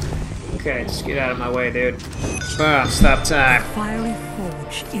 Okay, just get out of my way, dude. Boom, stop time.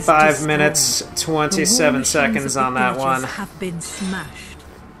 5 minutes, 27 seconds on that one.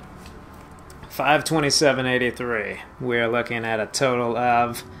 5:27.83. We're looking at a total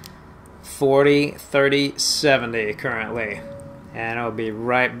of 40, 30, 70 currently. And I'll be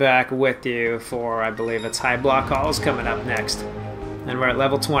right back with you for, I believe it's High Block Halls coming up next. And we're at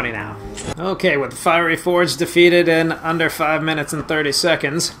level 20 now. Okay, with the Fiery Forge defeated in under 5 minutes and 30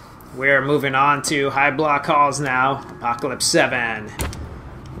 seconds, we're moving on to High Block Halls now. Apocalypse 7.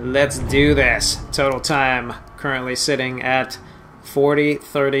 Let's do this. Total time currently sitting at 40,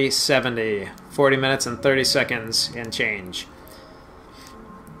 30, 70. 40 minutes and 30 seconds and change.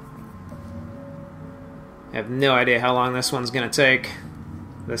 I have no idea how long this one's going to take.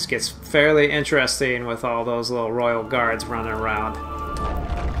 This gets fairly interesting with all those little royal guards running around.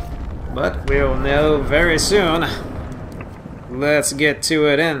 But we'll know very soon. Let's get to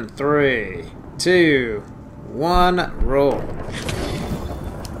it in 3, 2, 1, roll.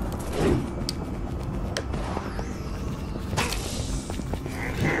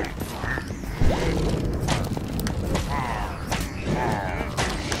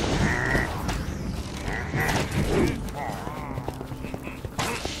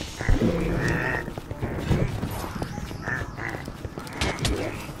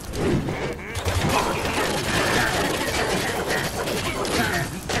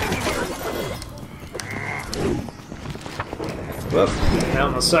 Whoop, that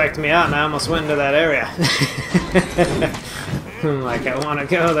almost psyched me out and I almost went into that area. I'm like, I want to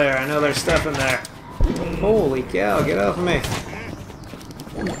go there. I know there's stuff in there. Holy cow, get off of me.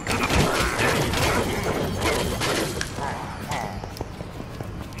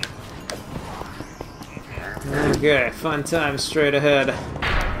 Okay, fun time straight ahead.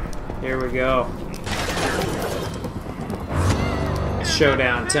 Here we go.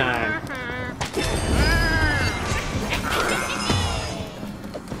 Showdown time.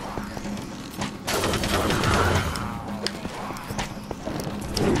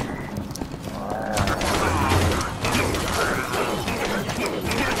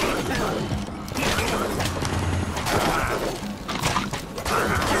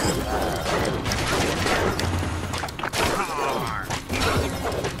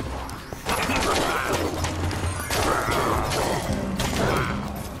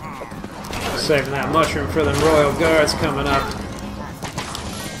 Saving that mushroom for them royal guards coming up.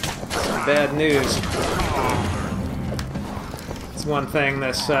 Some bad news. It's one thing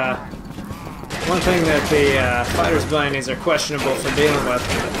that the fighters' bindings are questionable for dealing with.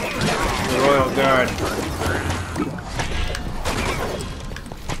 The royal guard.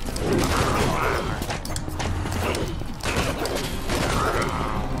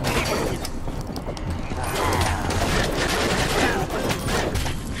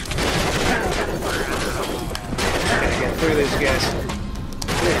 Through these guys.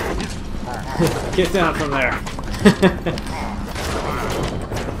 Get down from there.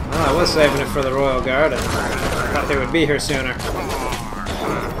 Well, I was saving it for the Royal Guard and thought they would be here sooner.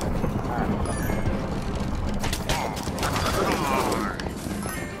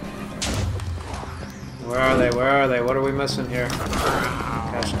 Where are they? Where are they? What are we missing here?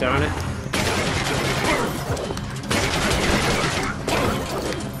 Gosh darn it.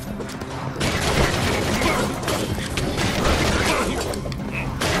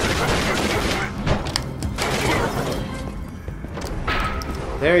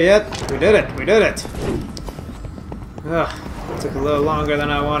 There yet? We did it! We did it! Ugh, took a little longer than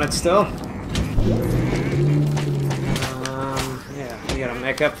I wanted still. Yeah, we gotta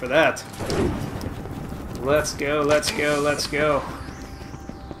make up for that. Let's go, let's go, let's go.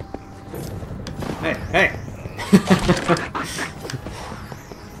 Hey, hey!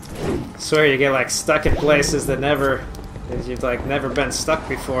 swear you get like stuck in places that you've like never been stuck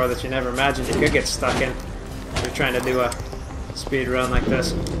before, that you never imagined you could get stuck in. If you're trying to do a speed run like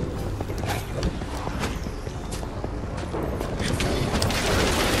this.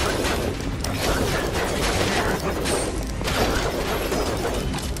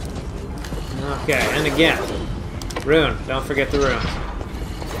 Okay, and again. Rune. Don't forget the runes.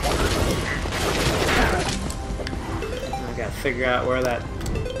 I gotta figure out where that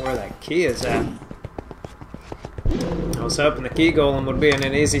key is at. I was hoping the key golem would be in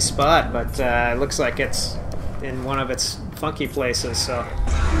an easy spot, but it looks like it's in one of its funky places, so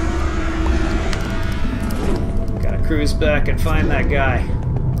gotta cruise back and find that guy.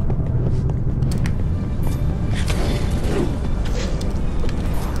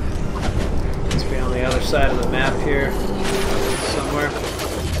 Must be on the other side of the map here somewhere.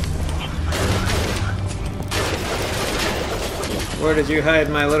 Where did you hide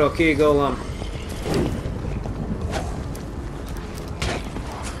my little key golem?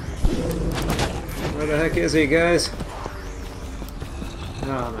 Where the heck is he, guys?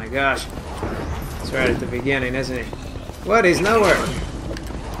 Oh my gosh. It's right at the beginning, isn't he? What? He's nowhere!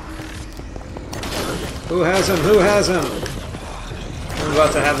 Who has him? Who has him? I'm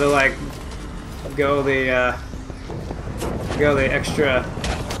about to have to, like, go the extra...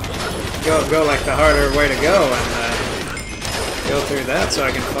 Go like the harder way to go and go through that so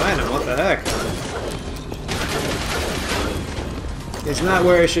I can find him. What the heck? He's not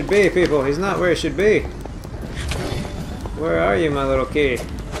where he should be, people. He's not where he should be. Where are you, my little key?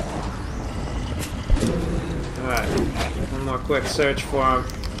 Alright. One more quick search for him.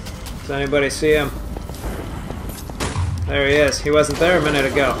 Does anybody see him? There he is. He wasn't there a minute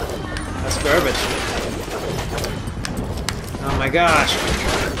ago. That's garbage. Oh my gosh.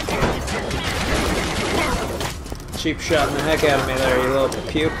 Cheap shotting the heck out of me there, you little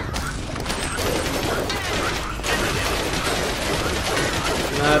puke.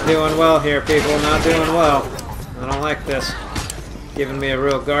 Not doing well here, people. Not doing well. I don't like this. Giving me a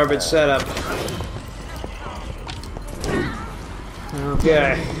real garbage setup.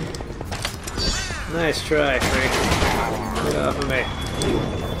 Okay. Nice try, freak. Get off of me.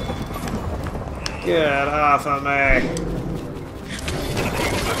 Get off of me.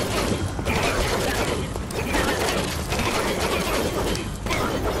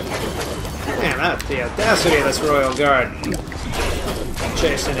 Man, that's the audacity of this Royal Guard.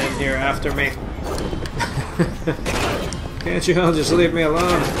 Chasing in here after me. Can't you all just leave me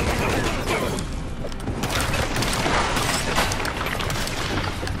alone?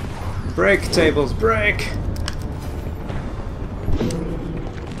 Break, tables, break!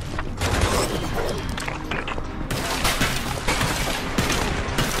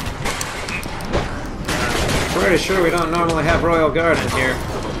 Pretty sure we don't normally have Royal Guard in here.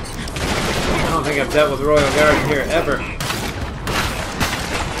 I don't think I've dealt with Royal Guard in here ever.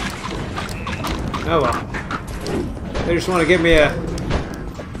 Oh well. They just want to give me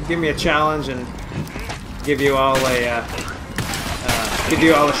a challenge and give you all a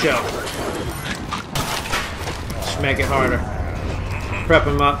show. Just make it harder.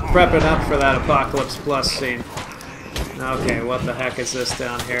 Prepping up for that Apocalypse Plus scene. Okay, what the heck is this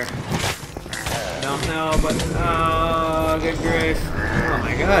down here? Don't know, but oh, good grief! Oh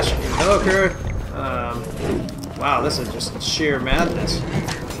my gosh, Invoker. Wow, this is just sheer madness.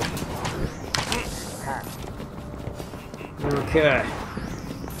 Okay.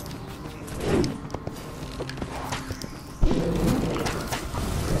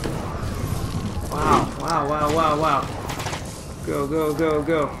 Wow, wow, wow, wow, wow. Go, go, go,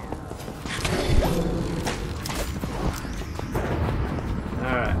 go.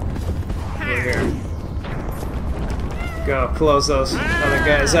 Alright. We're here. Go, close those other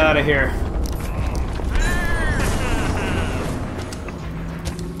guys out of here.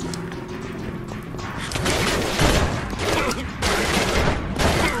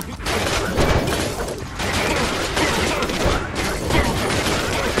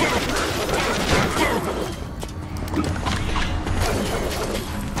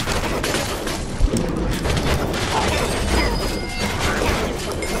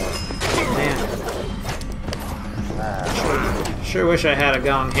 Sure wish I had a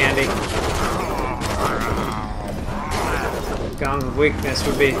gong handy. Gong of Weakness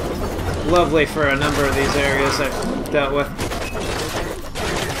would be lovely for a number of these areas I've dealt with.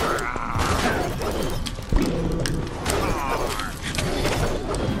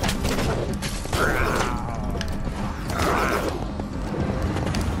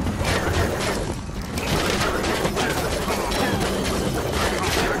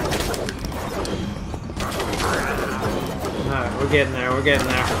 We're getting there, we're getting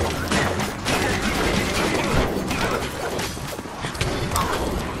there.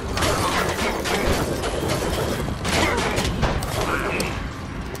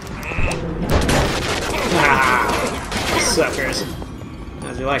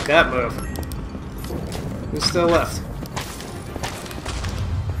 you like that move? Who's still left?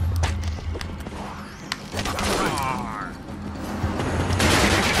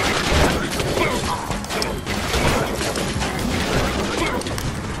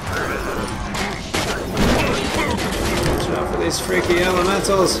 Watch out for these freaky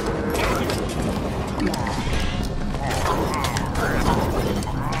elementals.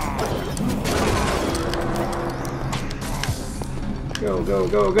 Go, go,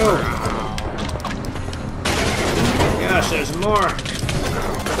 go, go! Gosh, there's more!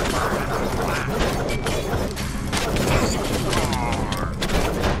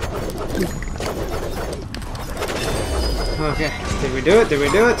 Okay, did we do it? Did we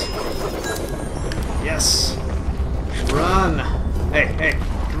do it? Yes! Run! Hey, hey,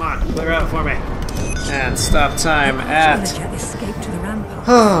 come on, clear out for me. And stop time at...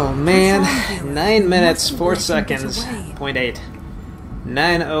 Oh man, 9 minutes, 4 seconds, 0.8.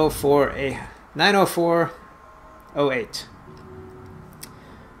 9:04:08.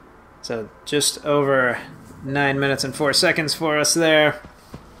 So just over 9 minutes and 4 seconds for us there.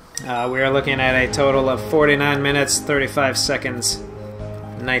 We are looking at a total of 49 minutes, 35 seconds,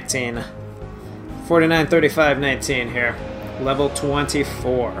 19. 49, 35, 19 here. Level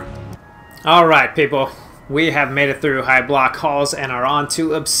 24. Alright, people. We have made it through High Block Halls and are on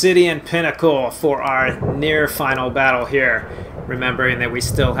to Obsidian Pinnacle for our near final battle here. Remembering that we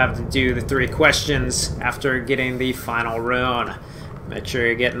still have to do the 3 questions after getting the final rune. Make sure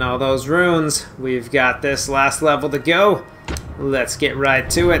you're getting all those runes. We've got this last level to go. Let's get right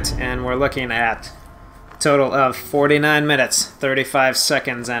to it, and we're looking at a total of 49 minutes, 35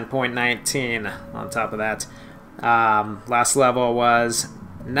 seconds, and 0.19 on top of that. Last level was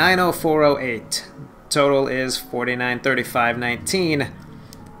 9:04:08. Total is 49:35:19.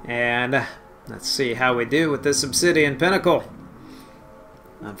 And let's see how we do with this Obsidian Pinnacle.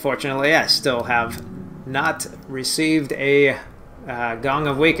 Unfortunately, I still have not received a Gong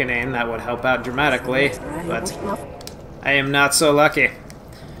of Weakening. That would help out dramatically, but I am not so lucky.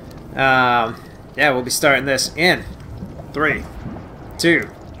 Yeah, we'll be starting this in 3, 2,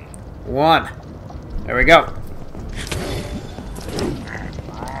 1. There we go.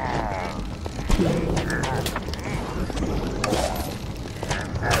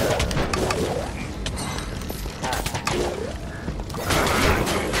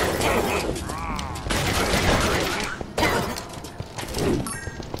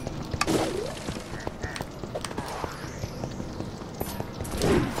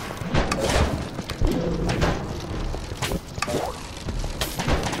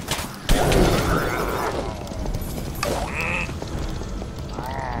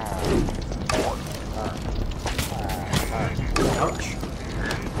 Ouch.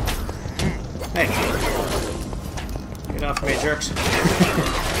 Hey. Get off me, jerks.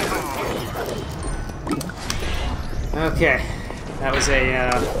 Okay. That was a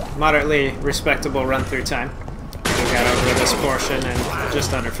moderately respectable run-through time. We got over this portion in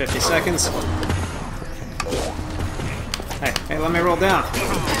just under 50 seconds. Hey, hey, let me roll down.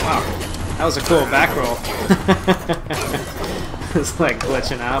 Wow. That was a cool back roll. It's like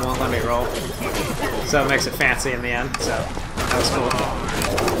glitching out, won't let me roll. So it makes it fancy in the end, so that was cool.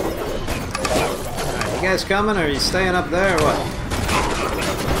 Alright, you guys coming, or are you staying up there, or what?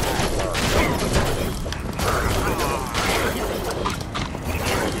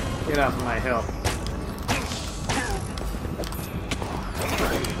 Get off of my hill.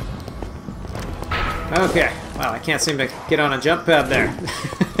 Okay, wow, I can't seem to get on a jump pad there.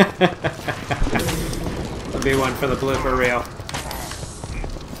 That'll be one for the blooper reel.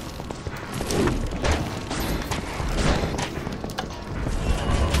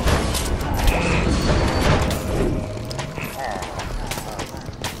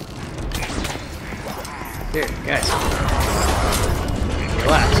 Here, guys.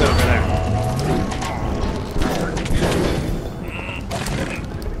 Relax over there.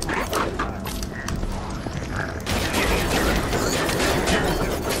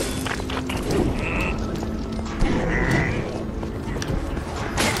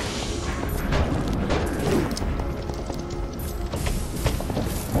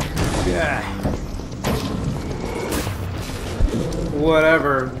 Yeah.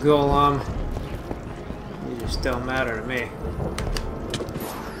 Whatever, Golem. You just don't matter to me.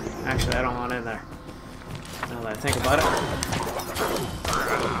 Actually, I don't want in there. Now that I think about it.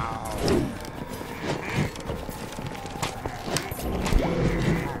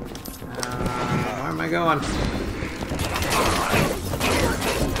 Where am I going?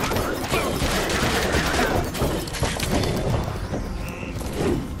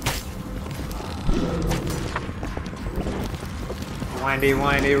 Windy,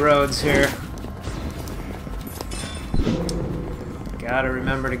 windy roads here. Gotta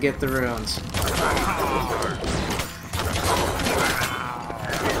remember to get the runes.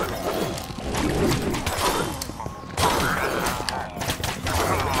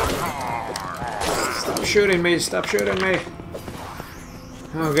 Stop shooting me, stop shooting me.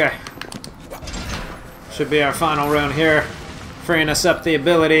 Okay. Should be our final rune here, freeing us up the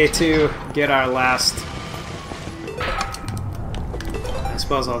ability to get our last. I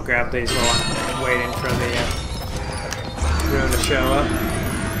suppose I'll grab these while I'm waiting for the rune to show up.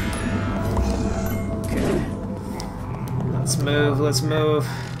 Okay. Let's move, let's move.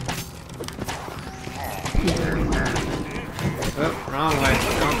 Oh, wrong way.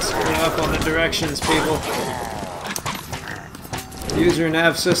 Don't screw up on the directions, people. Use your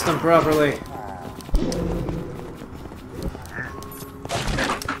nav system properly.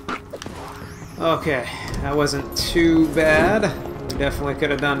 Okay, that wasn't too bad. We definitely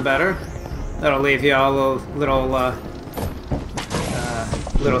could have done better. That'll leave you all a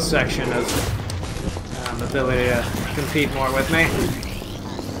little section of ability to compete more with me.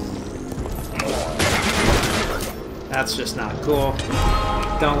 That's just not cool.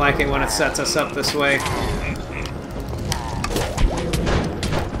 Don't like it when it sets us up this way.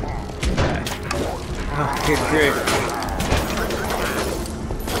 Okay. Oh, good grief.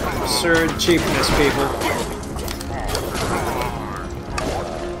 Absurd cheapness, people.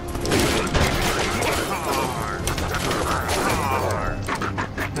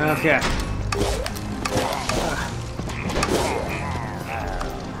 Okay.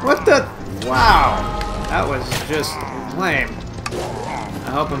 What the? Wow. That was just lame. I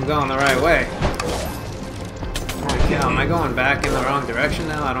hope I'm going the right way. Holy cow, am I going back in the wrong direction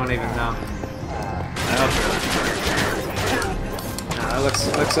now? I don't even know. I hope so. No, it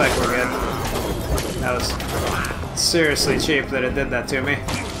looks like we're good. That was seriously cheap that it did that to me.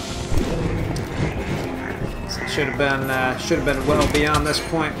 Should have been well beyond this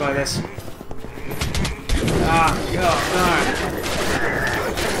point by this. Ah, oh, darn.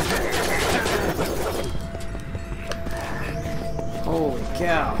 Holy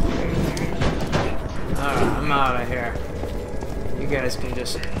cow. Alright, I'm out of here. You guys can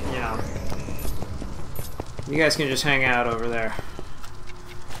just, you know. You guys can just hang out over there.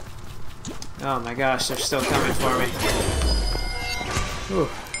 Oh my gosh, they're still coming for me. Whew,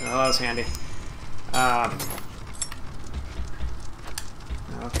 well, that was handy.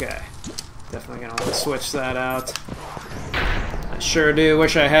 Okay. Definitely gonna switch that out. I sure do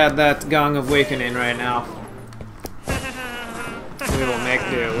wish I had that Gong of Weakening right now. We will make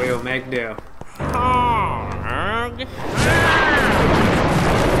do, we will make do. We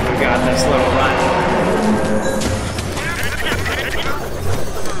got this little run.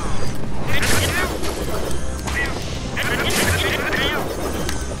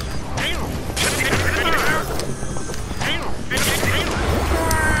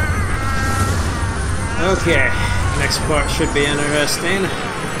 Okay, next part should be interesting.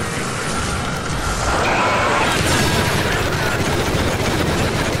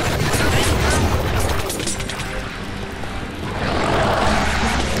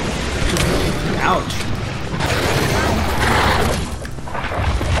 Ouch.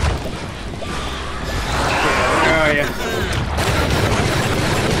 Where are you?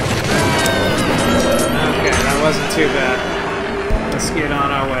 Okay, that wasn't too bad. Let's get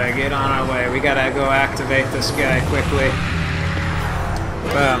on our way, get on our way. We gotta go activate this guy quickly.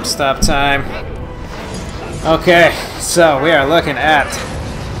 Boom, stop time. Okay, so we are looking at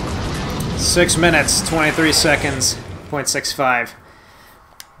 6 minutes, 23 seconds, 0.65.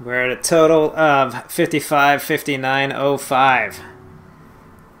 We're at a total of 55:59:05.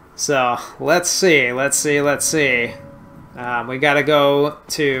 So let's see. We gotta go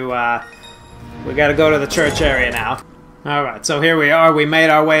to the church area now. All right, so here we are. We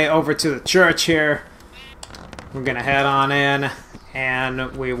made our way over to the church here. We're gonna head on in,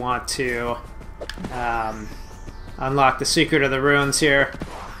 and we want to unlock the secret of the runes here.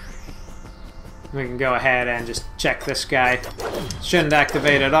 We can go ahead and just check this guy. Shouldn't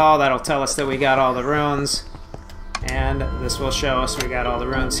activate at all. That'll tell us that we got all the runes. And this will show us we got all the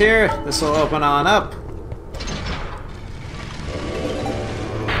runes here. This will open on up.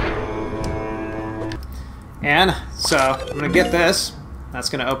 And so I'm going to get this. That's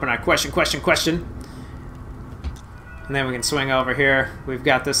going to open our question. And then we can swing over here. We've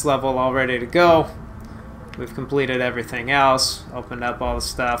got this level all ready to go. We've completed everything else. Opened up all the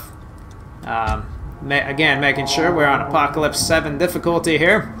stuff. Again, making sure we're on Apocalypse 7 difficulty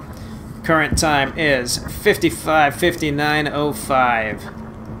here. Current time is 55:59:05.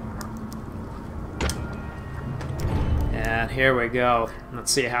 And here we go.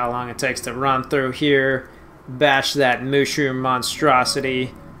 Let's see how long it takes to run through here, bash that mushroom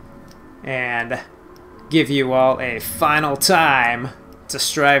monstrosity, and give you all a final time to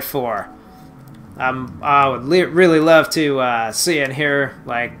strive for. I would really love to see and hear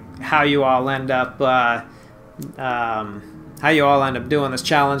like how you all end up doing this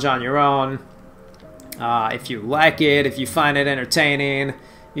challenge on your own. If you like it, if you find it entertaining,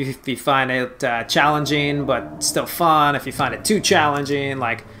 if you find it challenging but still fun, if you find it too challenging,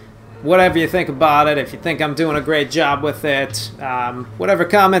 like whatever you think about it, if you think I'm doing a great job with it, whatever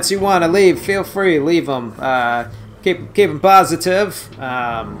comments you want to leave, feel free, leave them. Keep them positive.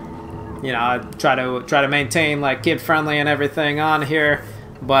 You know, I try to maintain like kid friendly and everything on here,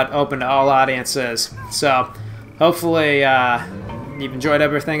 but open to all audiences. So hopefully you've enjoyed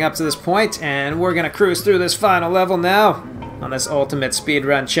everything up to this point, and we're gonna cruise through this final level now on this ultimate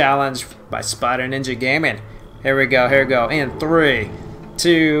speedrun challenge by Spyder Ninja Gaming. Here we go, here we go. In 3,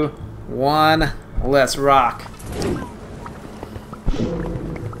 2, 1, let's rock.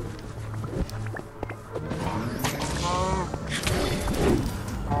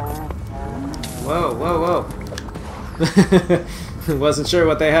 Whoa, whoa, whoa. Wasn't sure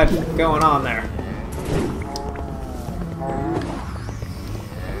what they had going on there.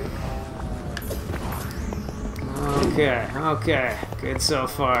 Okay, okay. Good so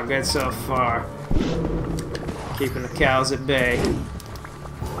far, good so far. Keeping the cows at bay.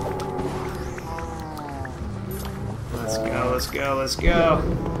 Let's go, let's go, let's go.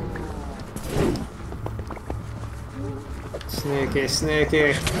 Sneaky,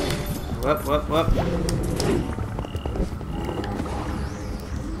 sneaky. Whoop, whoop, whoop.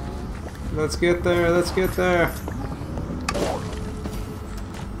 Let's get there, let's get there.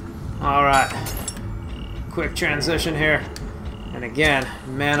 Alright. Quick transition here. And again,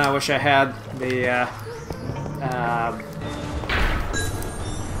 man, I wish I had the,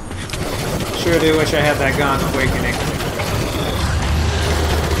 sure do wish I had that Gaunt's Awakening.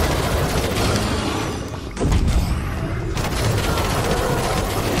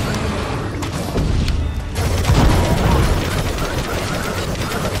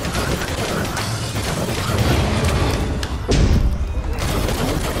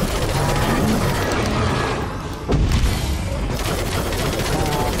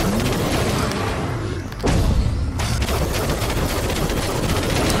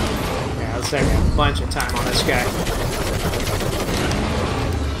 Taking a bunch of time on this guy.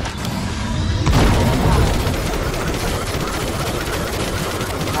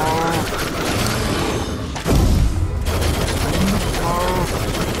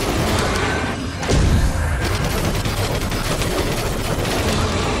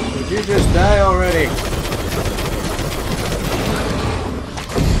 Did you just die already?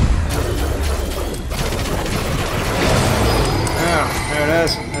 Oh, there it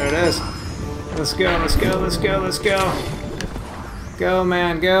is. There it is. Let's go, let's go, let's go, let's go. Go,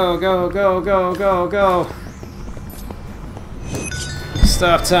 man, go, go, go, go, go, go.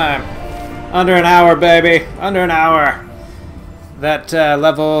 Stop time. Under an hour, baby. Under an hour. That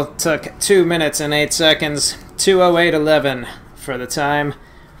level took 2 minutes and 8 seconds. 2:08:11 for the time.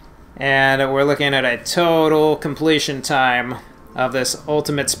 And we're looking at a total completion time of this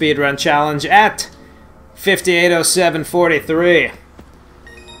ultimate speedrun challenge at 58:07:43.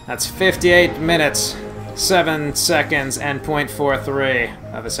 That's 58 minutes, 7 seconds, and 0.43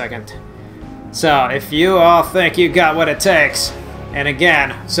 of a second. So, if you all think you got what it takes, and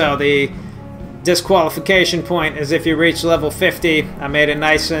again, so the disqualification point is if you reach level 50. I made it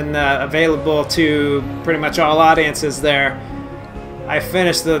nice and available to pretty much all audiences there. I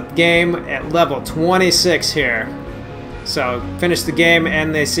finished the game at level 26 here. So, finished the game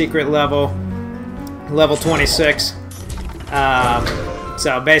and the secret level, level 26.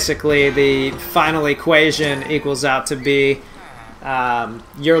 So basically the final equation equals out to be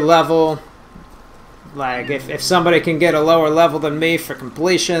your level, like if somebody can get a lower level than me for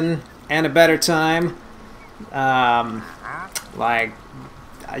completion and a better time, like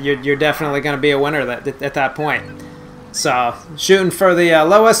you're definitely going to be a winner at that point. So shooting for the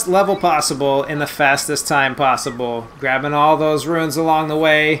lowest level possible in the fastest time possible, grabbing all those runes along the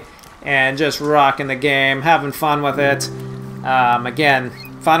way and just rocking the game, having fun with it. Again,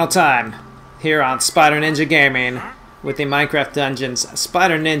 final time here on Spyder Ninja Gaming with the Minecraft Dungeons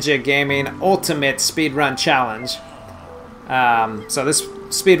Spyder Ninja Gaming Ultimate Speedrun Challenge. So this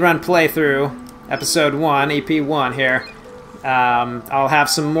speedrun playthrough, episode 1, EP 1 here. I'll have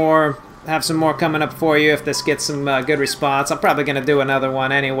some more coming up for you if this gets some good response. I'm probably going to do another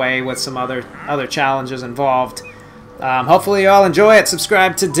one anyway with some other challenges involved. Hopefully you all enjoy it.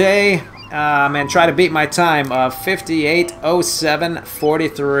 Subscribe today. and try to beat my time of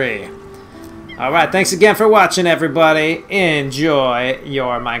 58:07:43. Alright, thanks again for watching, everybody. Enjoy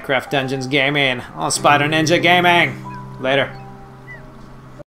your Minecraft Dungeons gaming on Spyder Ninja Gaming. Later.